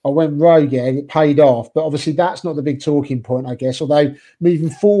 I went rogue and it paid off. But obviously that's not the big talking point, I guess. Although moving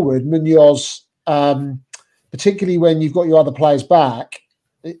forward, Munoz, particularly when you've got your other players back,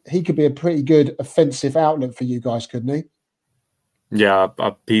 he could be a pretty good offensive outlet for you guys, couldn't he? Yeah,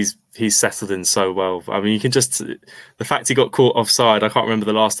 he's settled in so well. I mean, you can just, the fact he got caught offside. I can't remember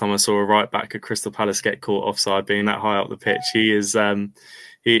the last time I saw a right back at Crystal Palace get caught offside, being that high up the pitch. He is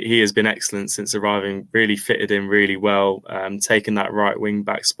he has been excellent since arriving. Really fitted in really well, taking that right wing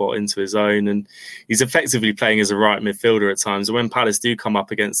back spot into his own, and he's effectively playing as a right midfielder at times. And when Palace do come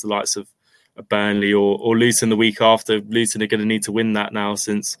up against the likes of Burnley or Luton the week after, Luton are going to need to win that now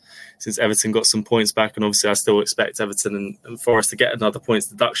since Everton got some points back, and obviously I still expect Everton and Forest to get another points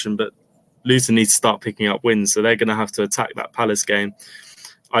deduction, but Luton need to start picking up wins, so they're going to have to attack that Palace game.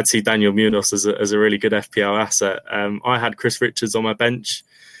 I'd see Daniel Munoz as a really good FPL asset. I had Chris Richards on my bench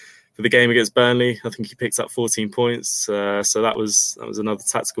for the game against Burnley. I think he picked up 14 points, so that was another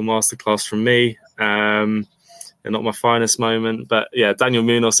tactical masterclass from me. And not my finest moment, but yeah, Daniel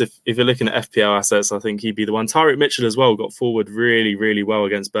Munoz, if you're looking at FPL assets, I think he'd be the one. Tyreek Mitchell as well got forward really, really well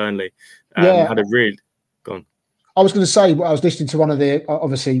against Burnley. Had a really gone. I was going to say, I was listening to one of the,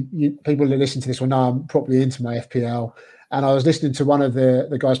 obviously people that listen to this will know I'm properly into my FPL, and I was listening to one of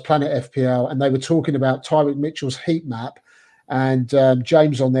the guys, Planet FPL, and they were talking about Tyreek Mitchell's heat map, and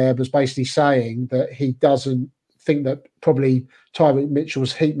James on there was basically saying that he doesn't think that probably Tyreek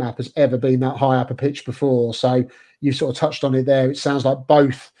Mitchell's heat map has ever been that high up a pitch before. So you sort of touched on it there. It sounds like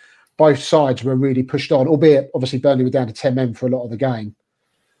both sides were really pushed on, albeit obviously Burnley were down to 10 men for a lot of the game.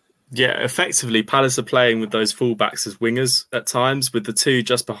 Yeah, effectively Palace are playing with those fullbacks as wingers at times, with the two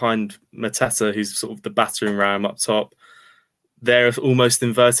just behind Mateta, who's sort of the battering ram up top. They're almost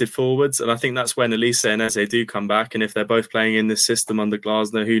inverted forwards, and I think that's when Elise and Eze do come back. And if they're both playing in this system under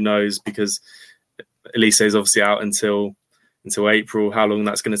Glasner, who knows, because Elise is obviously out until April. How long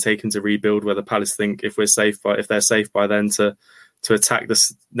that's going to take him to rebuild? Whether Palace think if they're safe by then to attack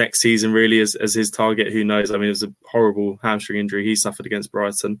this next season really as his target, who knows? I mean, it was a horrible hamstring injury he suffered against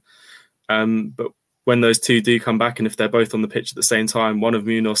Brighton. But when those two do come back, and if they're both on the pitch at the same time, one of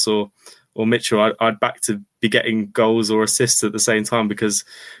Munoz or Mitchell, I'd back to be getting goals or assists at the same time, because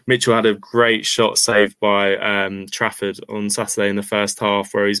Mitchell had a great shot saved by Trafford on Saturday in the first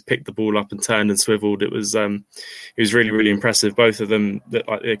half, where he's picked the ball up and turned and swiveled. It was really, really impressive. Both of them,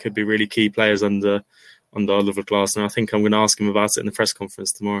 they could be really key players under Oliver Glasner. I think I'm going to ask him about it in the press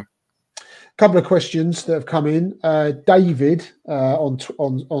conference tomorrow. Couple of questions that have come in. David on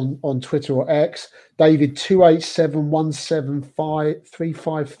Twitter or X, David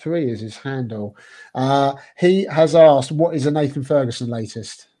 287175353 is his handle. He has asked, what is a Nathan Ferguson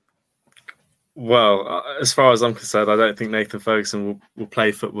latest? Well, as far as I'm concerned, I don't think Nathan Ferguson will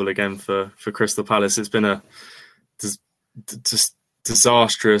play football again for Crystal Palace. It's been a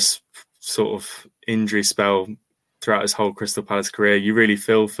disastrous sort of injury spell throughout his whole Crystal Palace career. You really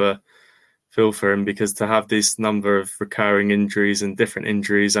feel for him, because to have this number of recurring injuries and different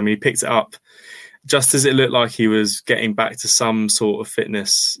injuries, I mean, he picked it up just as it looked like he was getting back to some sort of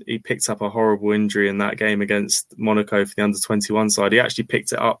fitness. He picked up a horrible injury in that game against Monaco for the under-21 side. He actually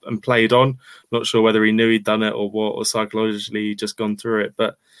picked it up and played on. Not sure whether he knew he'd done it or what, or psychologically he'd just gone through it.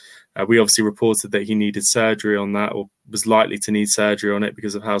 But we obviously reported that he needed surgery on that, or was likely to need surgery on it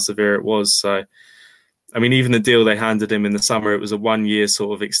because of how severe it was. So, I mean, even the deal they handed him in the summer, it was a 1 year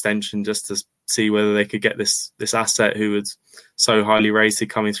sort of extension just to see whether they could get this asset who was so highly rated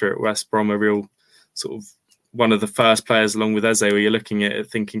coming through at West Brom, a real sort of one of the first players along with Eze, where you're looking at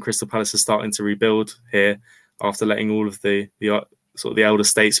it thinking Crystal Palace is starting to rebuild here after letting all of the sort of the elder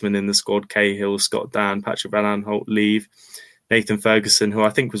statesmen in the squad, Cahill, Scott Dan, Patrick Van Aanholt, leave. Nathan Ferguson, who I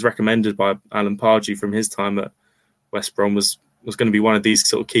think was recommended by Alan Pardew from his time at West Brom, was going to be one of these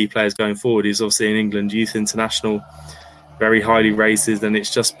sort of key players going forward. He's obviously an England youth international, very highly rated, and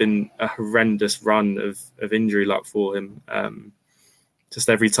it's just been a horrendous run of injury luck for him. Just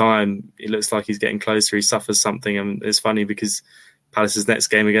every time it looks like he's getting closer, he suffers something. And it's funny because Palace's next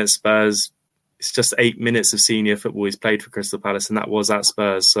game against Spurs, it's just 8 minutes of senior football he's played for Crystal Palace, and that was at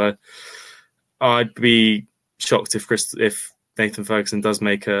Spurs. So I'd be shocked if Nathan Ferguson does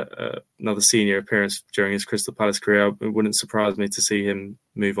make another senior appearance during his Crystal Palace career, it wouldn't surprise me to see him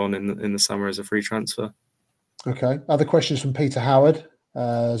move on in the summer as a free transfer. Okay. Other questions from Peter Howard,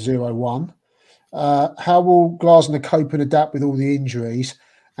 01. How will Glasner cope and adapt with all the injuries?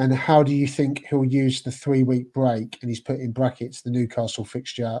 And how do you think he'll use the 3-week break? And he's put in brackets the Newcastle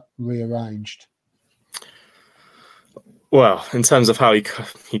fixture rearranged. Well, in terms of how he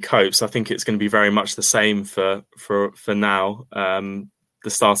copes, I think it's going to be very much the same for now. The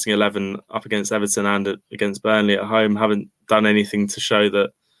starting 11 up against Everton and against Burnley at home haven't done anything to show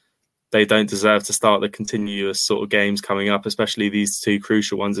that they don't deserve to start the continuous sort of games coming up, especially these two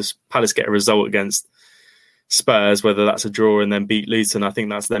crucial ones. If Palace get a result against Spurs, whether that's a draw and then beat Luton, I think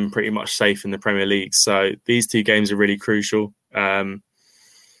that's them pretty much safe in the Premier League. So these two games are really crucial. In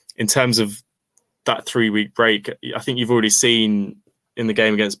terms of that 3-week break, I think you've already seen in the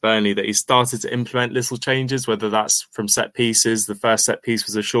game against Burnley that he started to implement little changes, whether that's from set pieces. The first set piece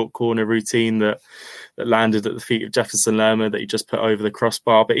was a short corner routine that landed at the feet of Jefferson Lerma that he just put over the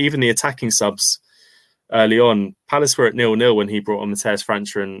crossbar. But even the attacking subs early on, Palace were at 0-0 when he brought on Matheus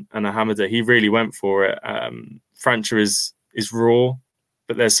França and Ahamada. He really went for it. França is raw,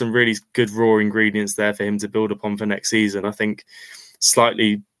 but there's some really good raw ingredients there for him to build upon for next season. I think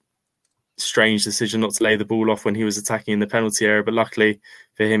slightly strange decision not to lay the ball off when he was attacking in the penalty area, but luckily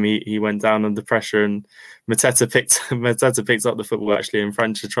for him he went down under pressure and Mateta picked up the football actually, and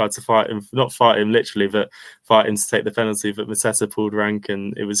França tried to not fight him literally, but fight him to take the penalty, but Mateta pulled rank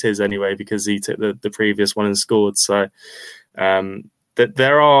and it was his anyway because he took the previous one and scored. So that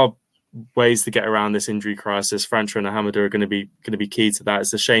there are ways to get around this injury crisis. França and Ahamada are going to be key to that.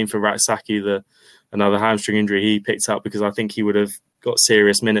 It's a shame for Rak-Saki, another hamstring injury he picked up, because I think he would have got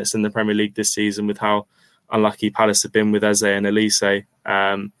serious minutes in the Premier League this season with how unlucky Palace have been with Eze and Elise.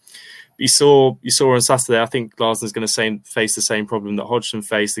 You saw on Saturday, I think Glasner's going to face the same problem that Hodgson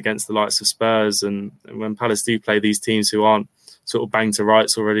faced against the likes of Spurs. And when Palace do play these teams who aren't sort of banged to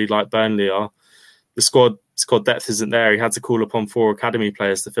rights already like Burnley are, the squad depth isn't there. He had to call upon 4 academy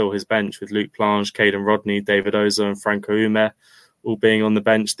players to fill his bench, with Luke Plange, Caden Rodney, David Ozo and Franco Umer all being on the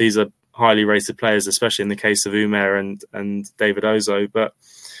bench. These are highly rated players, especially in the case of Umer and David Ozo. But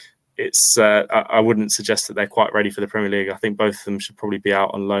it's I wouldn't suggest that they're quite ready for the Premier League. I think both of them should probably be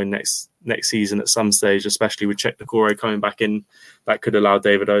out on loan next season at some stage, especially with Czech Decore coming back in. That could allow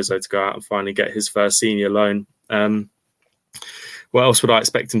David Ozo to go out and finally get his first senior loan. What else would I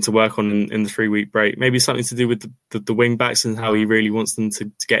expect him to work on in the 3-week break? Maybe something to do with the wing backs and how he really wants them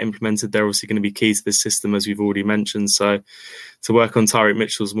to get implemented. They're obviously going to be key to this system, as we've already mentioned. So to work on Tyreek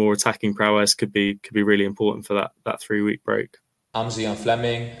Mitchell's more attacking prowess could be really important for that 3-week break. I'm Zian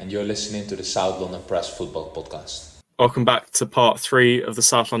Fleming, and you're listening to the South London Press Football Podcast. Welcome back to part 3 of the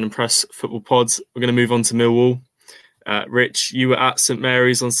South London Press Football Pods. We're going to move on to Millwall. Rich, you were at St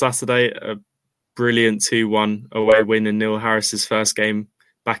Mary's on Saturday. Brilliant 2-1 away win in Neil Harris's first game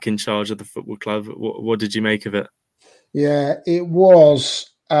back in charge of the football club. What did you make of it? Yeah, it was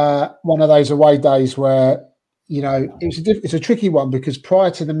one of those away days where, it's a tricky one, because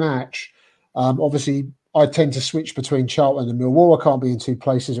prior to the match, obviously I tend to switch between Charlton and Millwall. I can't be in 2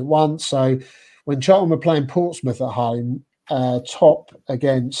 places at once. So when Charlton were playing Portsmouth at home, top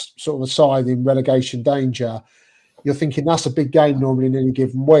against sort of a side in relegation danger, you're thinking that's a big game normally in any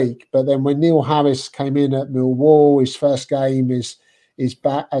given week. But then when Neil Harris came in at Millwall, his first game is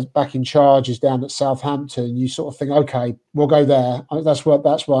back in charge, is down at Southampton, you sort of think, okay, we'll go there. That's where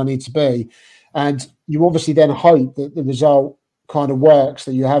I need to be. And you obviously then hope that the result kind of works,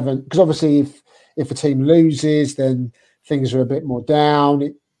 that you haven't, because obviously if a team loses, then things are a bit more down.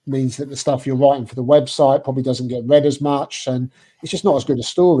 It means that the stuff you're writing for the website probably doesn't get read as much, and it's just not as good a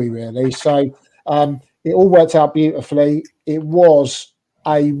story, really. So it all worked out beautifully. It was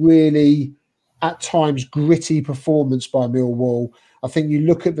a really, at times, gritty performance by Millwall. I think you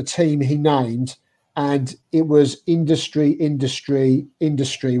look at the team he named, and it was industry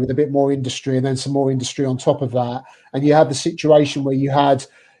with a bit more industry, and then some more industry on top of that. And you had the situation where you had,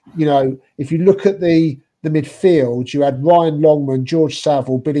 if you look at the midfield, you had Ryan Longman, George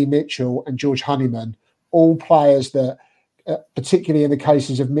Saville, Billy Mitchell and George Honeyman, all players that, particularly in the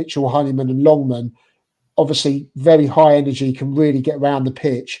cases of Mitchell, Honeyman and Longman, obviously very high energy, can really get around the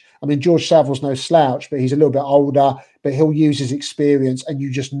pitch. I mean, George Saville's no slouch, but he's a little bit older, but he'll use his experience, and you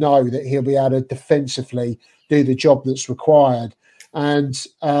just know that he'll be able to defensively do the job that's required. And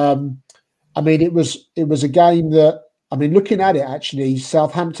it was a game that, looking at it, actually,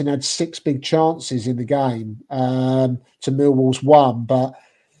 Southampton had 6 big chances in the game to Millwall's 1. But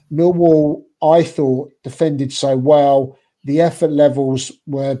Millwall, I thought, defended so well. the effort levels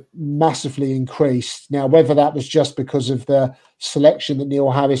were massively increased. Now, whether that was just because of the selection that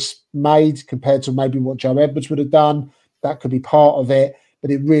Neil Harris made compared to maybe what Joe Edwards would have done, that could be part of it. But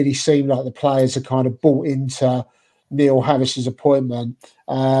it really seemed like the players had kind of bought into Neil Harris's appointment.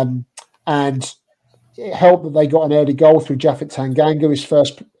 And it helped that they got an early goal through Japhet Tanganga, his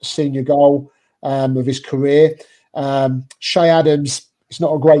first senior goal of his career. Shay Adams, it's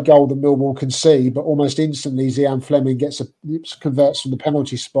not a great goal that Millwall can see, but almost instantly Zian Fleming converts from the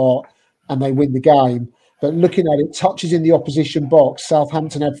penalty spot and they win the game. But looking at it, touches in the opposition box,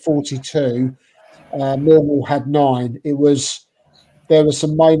 Southampton had 42, Millwall had 9. There were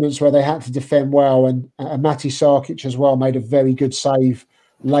some moments where they had to defend well, and Mati Sarkic as well made a very good save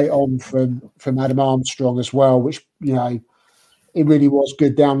late on from Adam Armstrong as well, which, it really was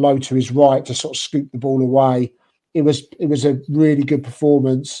good down low to his right to sort of scoop the ball away. It was a really good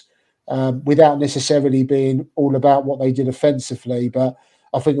performance without necessarily being all about what they did offensively. But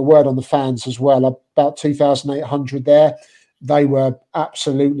I think a word on the fans as well, about 2,800 there. They were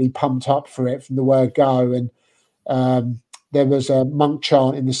absolutely pumped up for it from the word go. And there was a monk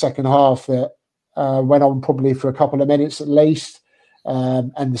chant in the second half that went on probably for a couple of minutes at least.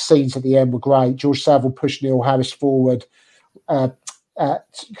 And the scenes at the end were great. George Saville pushed Neil Harris forward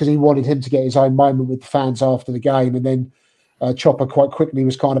because he wanted him to get his own moment with the fans after the game. And then Chopper quite quickly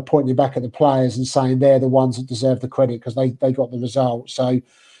was kind of pointing back at the players and saying they're the ones that deserve the credit because they got the result. So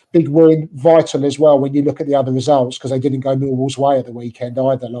big win, vital as well when you look at the other results because they didn't go Millwall's way at the weekend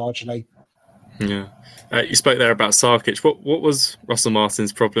either, largely. Yeah. You spoke there about Sarkic. What was Russell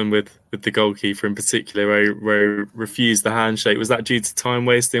Martin's problem with the goalkeeper in particular where he refused the handshake? Was that due to time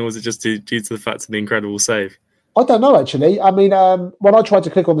wasting or was it just due to the fact of the incredible save? I don't know, actually. I mean, when I tried to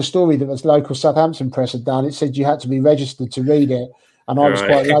click on the story that the local Southampton press had done, it said you had to be registered to read it. And I was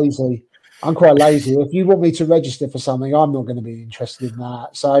quite lazy. I'm quite lazy. If you want me to register for something, I'm not going to be interested in that.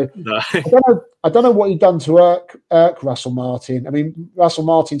 So no. I don't know what he'd done to irk Russell Martin. I mean, Russell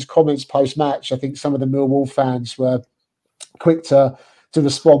Martin's comments post-match, I think some of the Millwall fans were quick to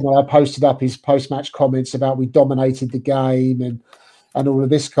respond when I posted up his post-match comments about we dominated the game and all of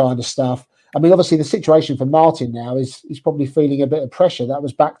this kind of stuff. I mean, obviously, the situation for Martin now is he's probably feeling a bit of pressure. That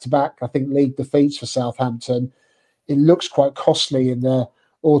was back-to-back, I think, league defeats for Southampton. It looks quite costly in the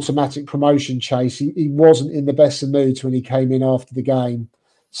automatic promotion chase. He wasn't in the best of moods when he came in after the game.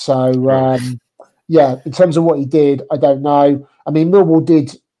 So, in terms of what he did, I don't know. I mean, Millwall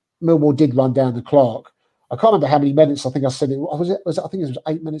did run down the clock. I can't remember how many minutes. I think I said it was. I think it was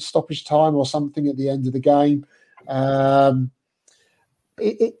 8 minutes stoppage time or something at the end of the game.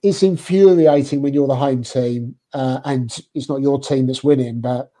 It's infuriating when you're the home team and it's not your team that's winning,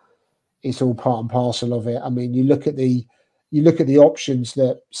 but it's all part and parcel of it. I mean, you look at the options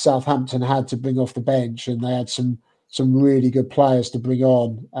that Southampton had to bring off the bench, and they had some really good players to bring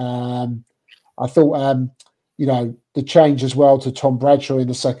on. I thought, the change as well to Tom Bradshaw in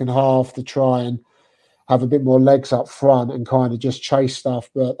the second half to try and have a bit more legs up front and kind of just chase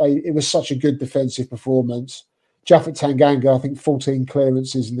stuff. But it was such a good defensive performance. Japhet Tanganga, I think 14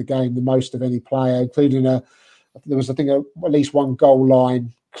 clearances in the game, the most of any player, including there was, I think, at least one goal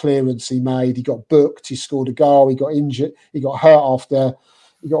line clearance he made. He got booked, he scored a goal, he got injured, he got hurt after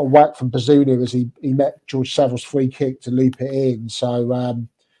he got a whack from Bazunu as he met George Saville's free kick to loop it in. So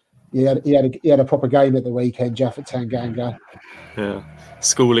he had a proper game at the weekend, Japhet Tanganga. Yeah.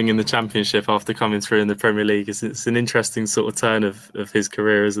 Schooling in the Championship after coming through in the Premier League. It's an interesting sort of turn of his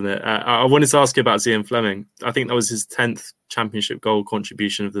career, isn't it? I wanted to ask you about Zian Fleming. I think that was his 10th Championship goal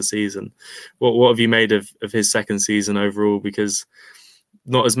contribution of the season. What have you made of his second season overall? Because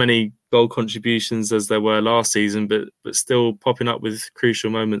not as many goal contributions as there were last season, but still popping up with crucial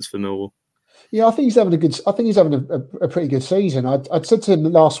moments for Millwall. Yeah, I think he's having a pretty good season. I'd said to him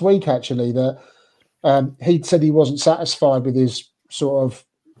last week actually that he'd said he wasn't satisfied with his sort of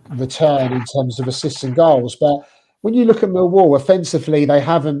return in terms of assists and goals. But when you look at Millwall, offensively, they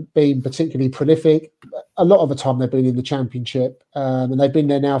haven't been particularly prolific. A lot of the time they've been in the Championship and they've been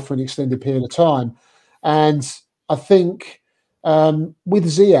there now for an extended period of time. And I think with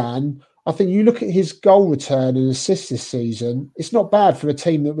Zian, I think you look at his goal return and assists this season, it's not bad for a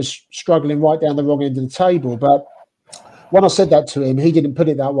team that was struggling right down the wrong end of the table. But when I said that to him, he didn't put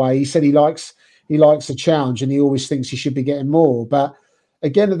it that way. He said he likes a challenge and he always thinks he should be getting more. But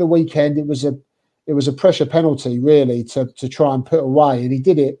again, at the weekend, it was a pressure penalty really to try and put away, and he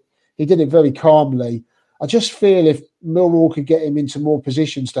did it very calmly. I just feel if Millwall could get him into more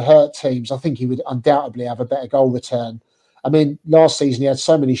positions to hurt teams, I think he would undoubtedly have a better goal return. I mean, last season he had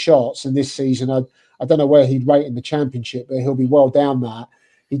so many shots, and this season I don't know where he'd rate in the Championship, but he'll be well down that.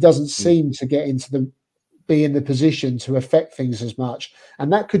 He doesn't seem to get into be in the position to affect things as much.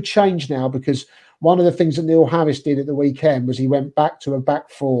 And that could change now, because one of the things that Neil Harris did at the weekend was he went back to a back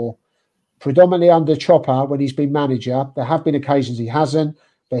four, predominantly under Chopper when he's been manager. There have been occasions he hasn't,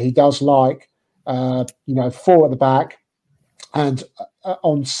 but he does like, four at the back. And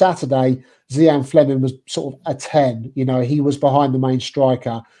on Saturday, Zian Fleming was sort of a 10. He was behind the main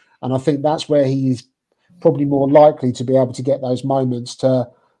striker. And I think that's where he's probably more likely to be able to get those moments to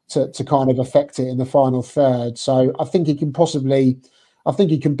kind of affect it in the final third. So I think he can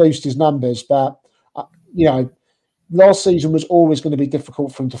boost his numbers. But, last season was always going to be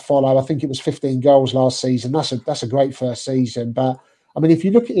difficult for him to follow. I think it was 15 goals last season. That's a great first season. But, I mean, if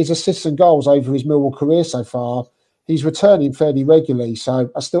you look at his assists and goals over his Millwall career so far, he's returning fairly regularly. So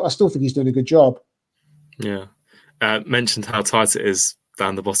I still think he's doing a good job. Yeah. Mentioned how tight it is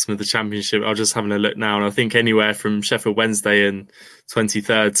down the bottom of the Championship. I was just having a look now, and I think anywhere from Sheffield Wednesday in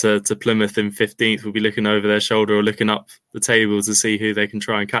 23rd to Plymouth in 15th will be looking over their shoulder or looking up the table to see who they can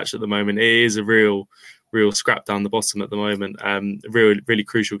try and catch at the moment. It is a real scrap down the bottom at the moment. Really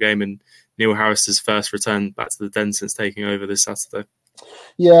crucial game in Neil Harris's first return back to the Den since taking over this Saturday.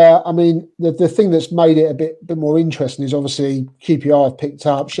 Yeah, I mean, the thing that's made it a bit more interesting is obviously QPR have picked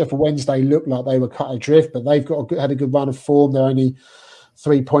up. Sheffield Wednesday looked like they were cut adrift, but they've had a good run of form. They're only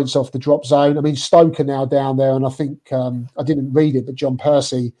 3 points off the drop zone. I mean, Stoke are now down there, and I think I didn't read it, but John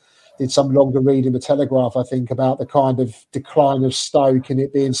Percy did some longer read in the Telegraph, I think, about the kind of decline of Stoke and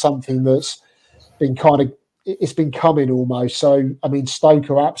it being something that's been it's been coming almost. So, I mean, Stoke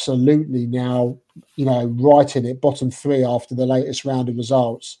are absolutely now, right in it, bottom three after the latest round of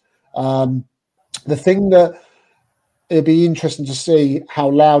results. The thing that it'd be interesting to see how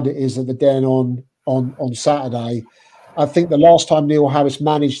loud it is at the Den on Saturday. I think the last time Neil Harris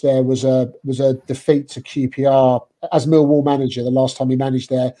managed there was a defeat to QPR as Millwall manager. The last time he managed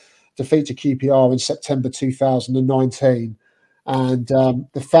there, defeat to QPR in September 2019. And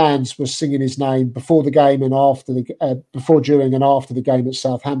the fans were singing his name before the game and after before, during, and after the game at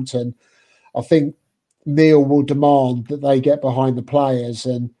Southampton. I think Neil will demand that they get behind the players,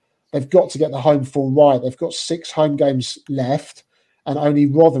 and they've got to get the home form right. They've got 6 home games left, and only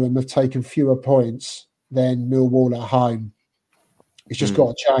Rotherham have taken fewer points than Millwall at home. It's just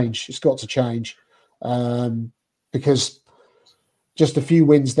got to change. It's got to change because just a few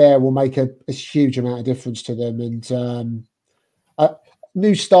wins there will make a huge amount of difference to them. And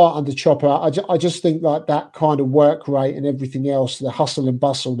new start under Chopper. I just think like that kind of work rate and everything else, the hustle and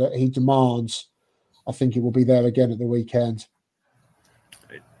bustle that he demands, I think it will be there again at the weekend.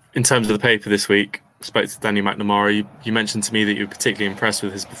 In terms of the paper this week, I spoke to Danny McNamara. You mentioned to me that you were particularly impressed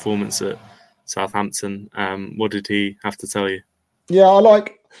with his performance at Southampton. What did he have to tell you? Yeah, I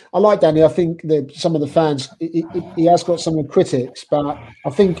like Danny. I think that some of the fans, he has got some critics, but I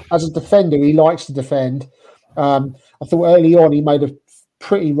think as a defender, he likes to defend. I thought early on he made a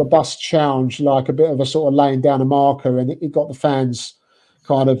pretty robust challenge, like a bit of a sort of laying down a marker, and it got the fans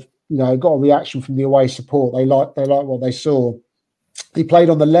kind of, got a reaction from the away support. They liked what they saw. He played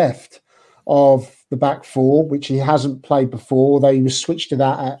on the left of the back four, which he hasn't played before. They was switched to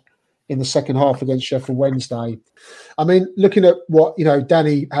that in the second half against Sheffield Wednesday. I mean, looking at what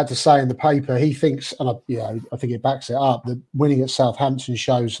Danny had to say in the paper, he thinks, and I think it backs it up, that winning at Southampton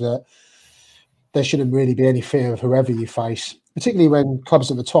shows that there shouldn't really be any fear of whoever you face, particularly when clubs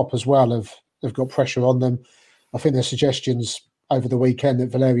at the top as well have got pressure on them. I think there's suggestions over the weekend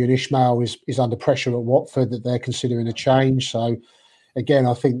that Valerian Ismail is under pressure at Watford, that they're considering a change. So, again,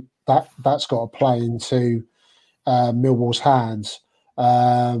 I think that's got to play into Millwall's hands.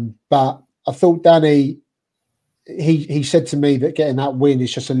 But I thought Danny, he said to me that getting that win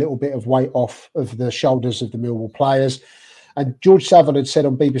is just a little bit of weight off of the shoulders of the Millwall players. And George Savile had said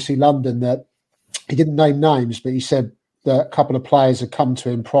on BBC London that he didn't name names, but he said that a couple of players had come to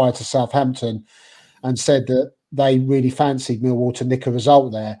him prior to Southampton and said that they really fancied Millwall to nick a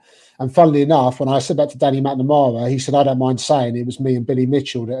result there. And funnily enough, when I said that to Danny McNamara, he said, I don't mind saying it was me and Billy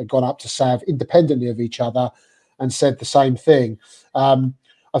Mitchell that had gone up to Sav independently of each other and said the same thing.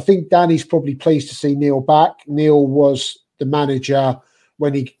 I think Danny's probably pleased to see Neil back. Neil was the manager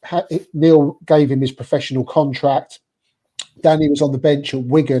when Neil gave him his professional contract. Danny was on the bench at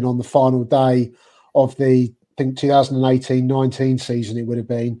Wigan on the final day of the, I think, 2018-19 season it would have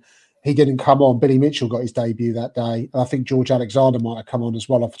been. He didn't come on. Billy Mitchell got his debut that day. I think George Alexander might have come on as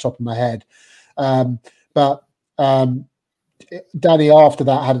well off the top of my head. But Danny after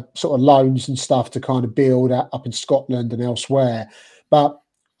that had sort of loans and stuff to kind of build up in Scotland and elsewhere. But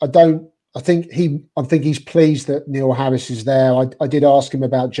I think he's pleased that Neil Harris is there. I did ask him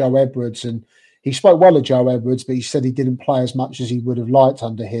about Joe Edwards, and he spoke well of Joe Edwards, but he said he didn't play as much as he would have liked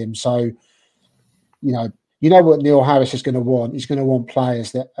under him. So you know what Neil Harris is going to want. He's going to want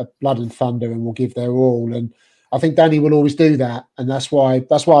players that are blood and thunder and will give their all. And I think Danny will always do that, and that's why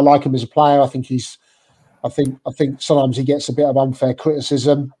I like him as a player. I think I think sometimes he gets a bit of unfair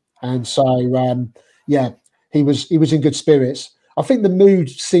criticism, and so he was in good spirits. I think the mood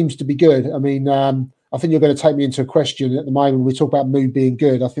seems to be good. I mean, I think you're going to take me into a question at the moment. When we talk about mood being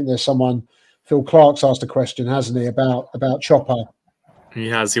good, I think there's someone. Phil Clark's asked a question, hasn't he, about Chopper? He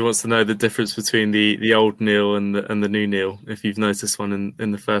has. He wants to know the difference between the old Neil and the new Neil. If you've noticed one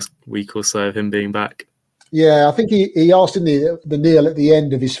in the first week or so of him being back. Yeah, I think he asked in the Neil at the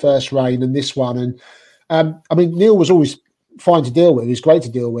end of his first reign and this one, and I mean Neil was always fine to deal with. He's great to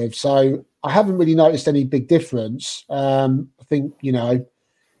deal with. So I haven't really noticed any big difference. I think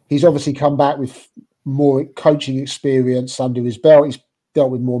he's obviously come back with more coaching experience under his belt. He's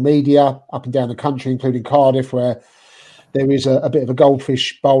dealt with more media up and down the country, including Cardiff, where there is a bit of a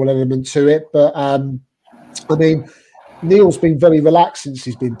goldfish bowl element to it. But, I mean, Neil's been very relaxed since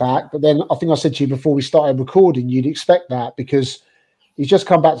he's been back. But then I think I said to you before we started recording, you'd expect that because he's just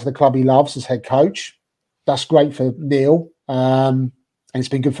come back to the club he loves as head coach. That's great for Neil. And it's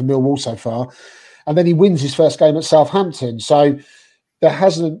been good for Millwall so far. And then he wins his first game at Southampton. So there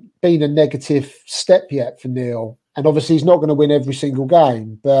hasn't been a negative step yet for Neil. And obviously he's not going to win every single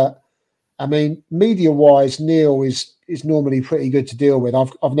game. But, I mean, media-wise, Neil is normally pretty good to deal with.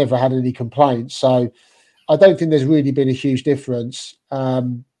 I've never had any complaints. So I don't think there's really been a huge difference.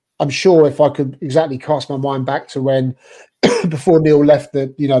 I'm sure if I could exactly cast my mind back to when, before Neil left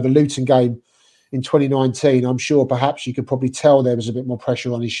the Luton game in 2019, I'm sure perhaps you could probably tell there was a bit more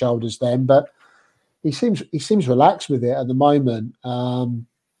pressure on his shoulders then. But he seems relaxed with it at the moment. I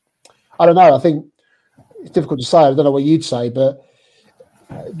don't know. I think it's difficult to say. I don't know what you'd say, but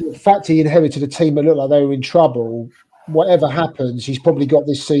the fact he inherited a team that looked like they were in trouble, whatever happens, he's probably got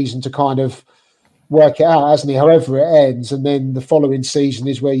this season to kind of work it out, hasn't he? However it ends, and then the following season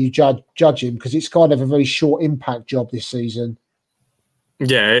is where you judge him, because it's kind of a very short impact job this season.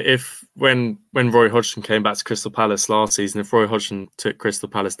 Yeah, when Roy Hodgson came back to Crystal Palace last season, if Roy Hodgson took Crystal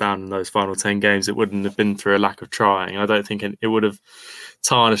Palace down in those final 10 games, it wouldn't have been through a lack of trying. I don't think it would have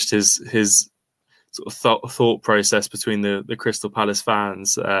tarnished his sort of thought process between the Crystal Palace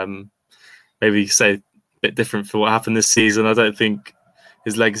fans. Maybe say a bit different for what happened this season. I don't think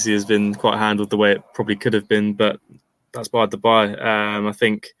his legacy has been quite handled the way it probably could have been, but that's by the by. I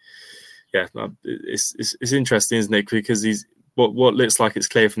think, it's interesting, isn't it? Because he's what looks like it's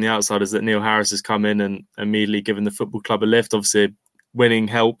clear from the outside is that Neil Harris has come in and immediately given the football club a lift. Obviously, winning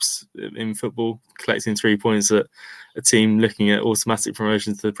helps in football. Collecting 3 points at a team looking at automatic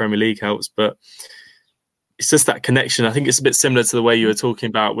promotion to the Premier League helps, but it's just that connection. I think it's a bit similar to the way you were talking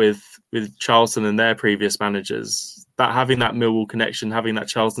about with Charlton and their previous managers. That having that Millwall connection, having that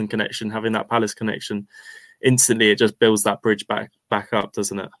Charlton connection, having that Palace connection, instantly it just builds that bridge back up,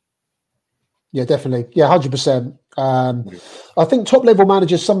 doesn't it? Yeah, definitely. Yeah, 100%. I think top level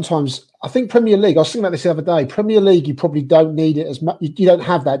managers sometimes, I think Premier League, I was thinking about this the other day, Premier League, you probably don't need it as much. You don't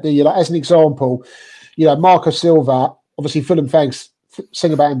have that, do you? Like, as an example, Marco Silva, obviously Fulham fans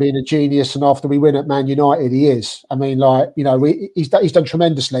sing about him being a genius, and after we win at Man United, he is. I mean, he's done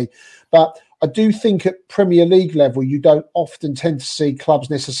tremendously. But I do think at Premier League level, you don't often tend to see clubs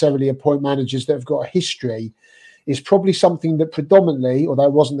necessarily appoint managers that have got a history. It's probably something that predominantly, although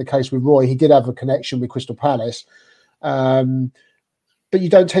it wasn't the case with Roy, he did have a connection with Crystal Palace. But you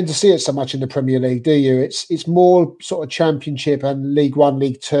don't tend to see it so much in the Premier League, do you? It's more sort of Championship and League One,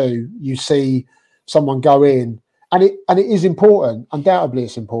 League Two. You see someone go in, and it is important. Undoubtedly,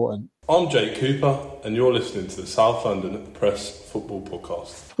 it's important. I'm Jake Cooper, and you're listening to the South London Press Football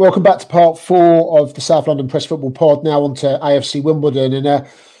Podcast. Welcome back to part 4 of the South London Press Football Pod. Now on to AFC Wimbledon, and an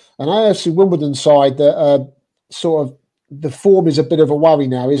AFC Wimbledon side that sort of the form is a bit of a worry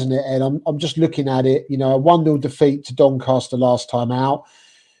now, isn't it, Ed? I'm just looking at it. A 1-0 defeat to Doncaster last time out.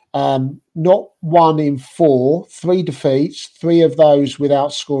 Not 1 in 4, 3 defeats, 3 of those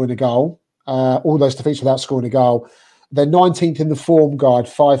without scoring a goal. All those defeats without scoring a goal. They're 19th in the form guide,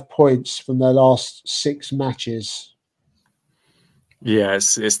 5 points from their last 6 matches. Yeah,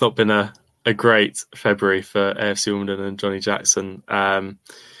 it's not been a great February for AFC Wimbledon and Johnny Jackson.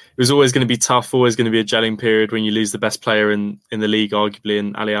 It was always going to be tough, always going to be a gelling period when you lose the best player in the league, arguably,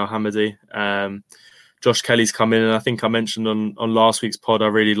 in Ali Al-Hamadi. Josh Kelly's come in, and I think I mentioned on last week's pod, I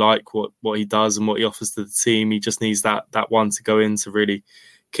really like what he does and what he offers to the team. He just needs that one to go in to really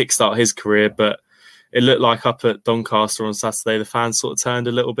kickstart his career. But it looked like up at Doncaster on Saturday, the fans sort of turned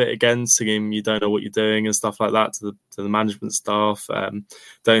a little bit again, singing "You don't know what you're doing" and stuff like that to the management staff.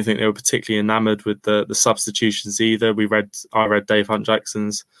 Don't think they were particularly enamoured with the substitutions either. I read Dave Hunt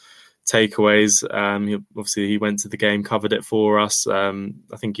Jackson's takeaways. He went to the game, covered it for us. I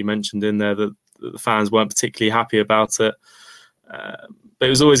think you mentioned in there that the fans weren't particularly happy about it. But it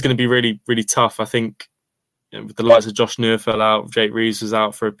was always going to be really, really tough. I think with the likes of Josh Neufeld out, Jake Reeves was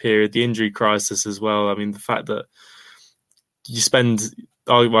out for a period, the injury crisis as well. I mean, the fact that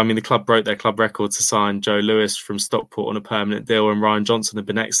the club broke their club record to sign Joe Lewis from Stockport on a permanent deal, and Ryan Johnson had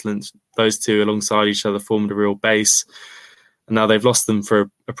been excellent. Those two alongside each other formed a real base. And now they've lost them for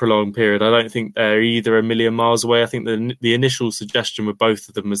a prolonged period. I don't think they're either a million miles away. I think the initial suggestion with both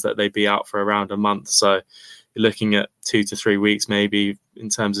of them was that they'd be out for around a month. So you're looking at 2 to 3 weeks maybe in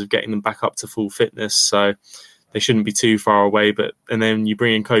terms of getting them back up to full fitness. So they shouldn't be too far away. And then you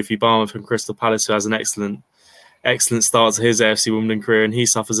bring in Kofi Barmer from Crystal Palace, who has an excellent start to his AFC Wimbledon career, and he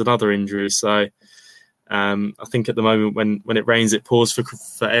suffers another injury. So I think at the moment when it rains, it pours for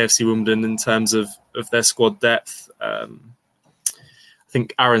AFC Wimbledon in terms of their squad depth. I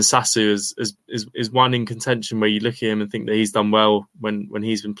think Aaron Sasu is one in contention where you look at him and think that he's done well when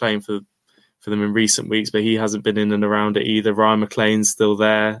he's been playing for them in recent weeks, but he hasn't been in and around it either. Ryan McLean's still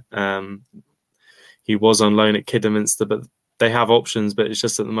there. He was on loan at Kidderminster, but they have options, but it's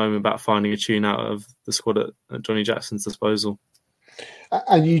just at the moment about finding a tune out of the squad at Johnny Jackson's disposal.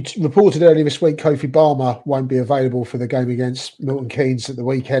 And you reported earlier this week Kofi Barmer won't be available for the game against Milton Keynes at the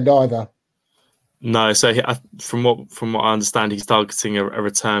weekend either. No, so from what I understand, he's targeting a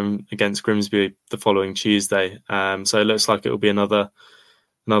return against Grimsby the following Tuesday. So it looks like it will be another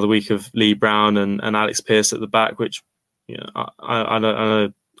week of Lee Brown and Alex Pearce at the back, which I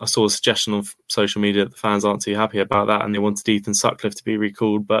saw a suggestion on social media that the fans aren't too happy about that, and they wanted Ethan Sutcliffe to be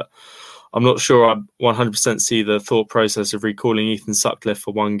recalled. But I'm not sure I 100% see the thought process of recalling Ethan Sutcliffe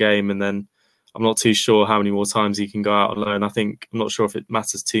for one game, and then I'm not too sure how many more times he can go out on loan. I'm not sure if it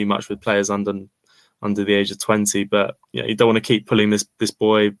matters too much with players under the age of 20, but you don't want to keep pulling this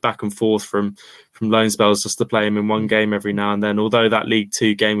boy back and forth from loan spells just to play him in one game every now and then. Although that League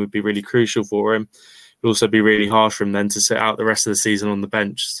Two game would be really crucial for him, it would also be really harsh for him then to sit out the rest of the season on the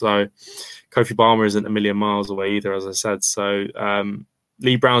bench. So Kofi Barmer isn't a million miles away either, as I said. So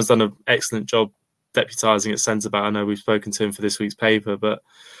Lee Brown's done an excellent job deputising at centre-back. I know we've spoken to him for this week's paper, but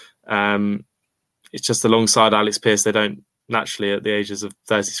it's just alongside Alex Pearce, they don't naturally at the ages of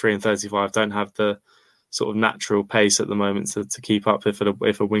 33 and 35 don't have the sort of natural pace at the moment to keep up if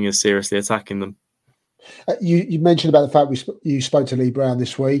a wing is seriously attacking them. You mentioned about the fact you spoke to Lee Brown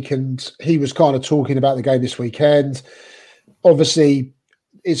this week, and he was kind of talking about the game this weekend. Obviously,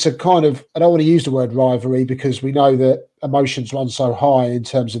 it's a kind of, I don't want to use the word rivalry because we know that emotions run so high in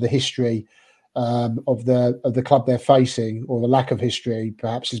terms of the history of the club they're facing, or the lack of history,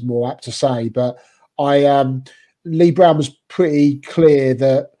 perhaps is more apt to say. But Lee Brown was pretty clear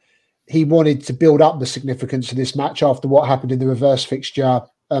that he wanted to build up the significance of this match after what happened in the reverse fixture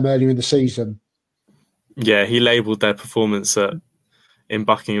earlier in the season. Yeah, he labelled their performance in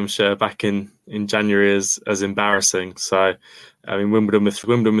Buckinghamshire back in January as embarrassing. So, I mean, Wimbledon with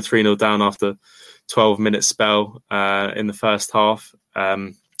 3-0 down after 12-minute spell in the first half.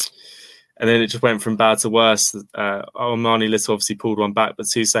 And then it just went from bad to worse. Omani Little obviously pulled one back, but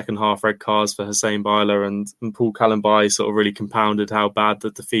 2 second-half red cards for Hussein Byler and Paul Callenby sort of really compounded how bad the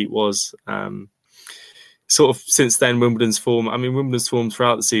defeat was. Sort of since then, Wimbledon's form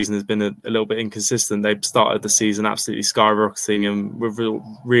throughout the season has been a little bit inconsistent. They've started the season absolutely skyrocketing and with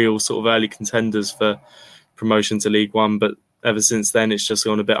real sort of early contenders for promotion to League One. But ever since then, it's just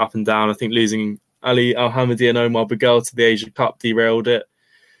gone a bit up and down. I think losing Ali Al-Hamadi and Omar Bagel to the Asia Cup derailed it.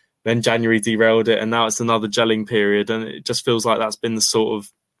 Then January derailed it, and now it's another gelling period. And it just feels like that's been the sort of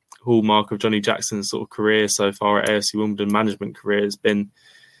hallmark of Johnny Jackson's sort of career so far at AFC Wimbledon, management career. It's been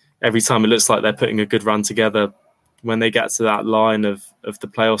every time it looks like they're putting a good run together, when they get to that line of the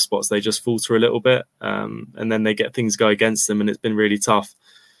playoff spots, they just falter a little bit. And then they get things go against them, and it's been really tough.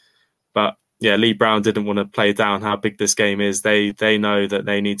 But yeah, Lee Brown didn't want to play down how big this game is. They know that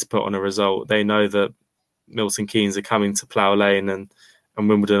they need to put on a result. They know that Milton Keynes are coming to Plough Lane, and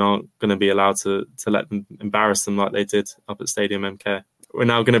Wimbledon aren't going to be allowed to let them embarrass them like they did up at Stadium MK. We're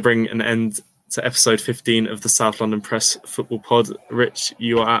now going to bring an end to episode 15 of the South London Press Football Pod. Rich,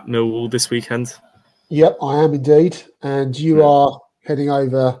 you are at Millwall this weekend. Yep, I am indeed. And you are heading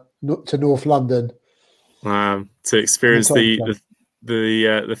over to North London to experience the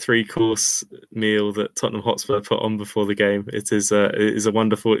 3-course meal that Tottenham Hotspur put on before the game. It is a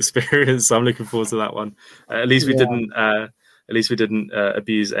wonderful experience. I'm looking forward to that one. At least we didn't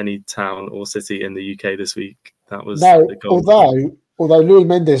abuse any town or city in the UK this week. That was the goal. Although Louis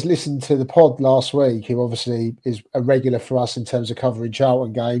Mendes listened to the pod last week, who obviously is a regular for us in terms of covering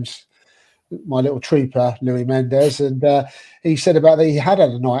Charlton games, my little trooper, Louis Mendes, and he said about that he had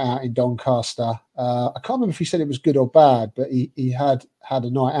a night out in Doncaster. I can't remember if he said it was good or bad, but he had a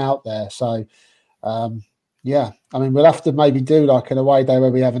night out there. So, yeah, I mean, we'll have to maybe do like an away day where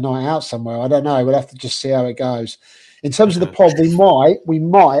we have a night out somewhere. I don't know. We'll have to just see how it goes. In terms of the pod, we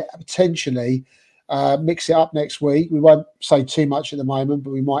might potentially mix it up next week. We won't say too much at the moment,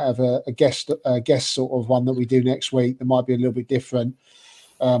 but we might have a guest sort of one that we do next week that might be a little bit different.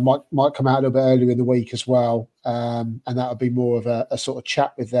 Might come out a little bit earlier in the week as well, and that would be more of a sort of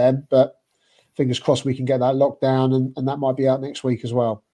chat with them. But fingers crossed we can get that locked down, and that might be out next week as well.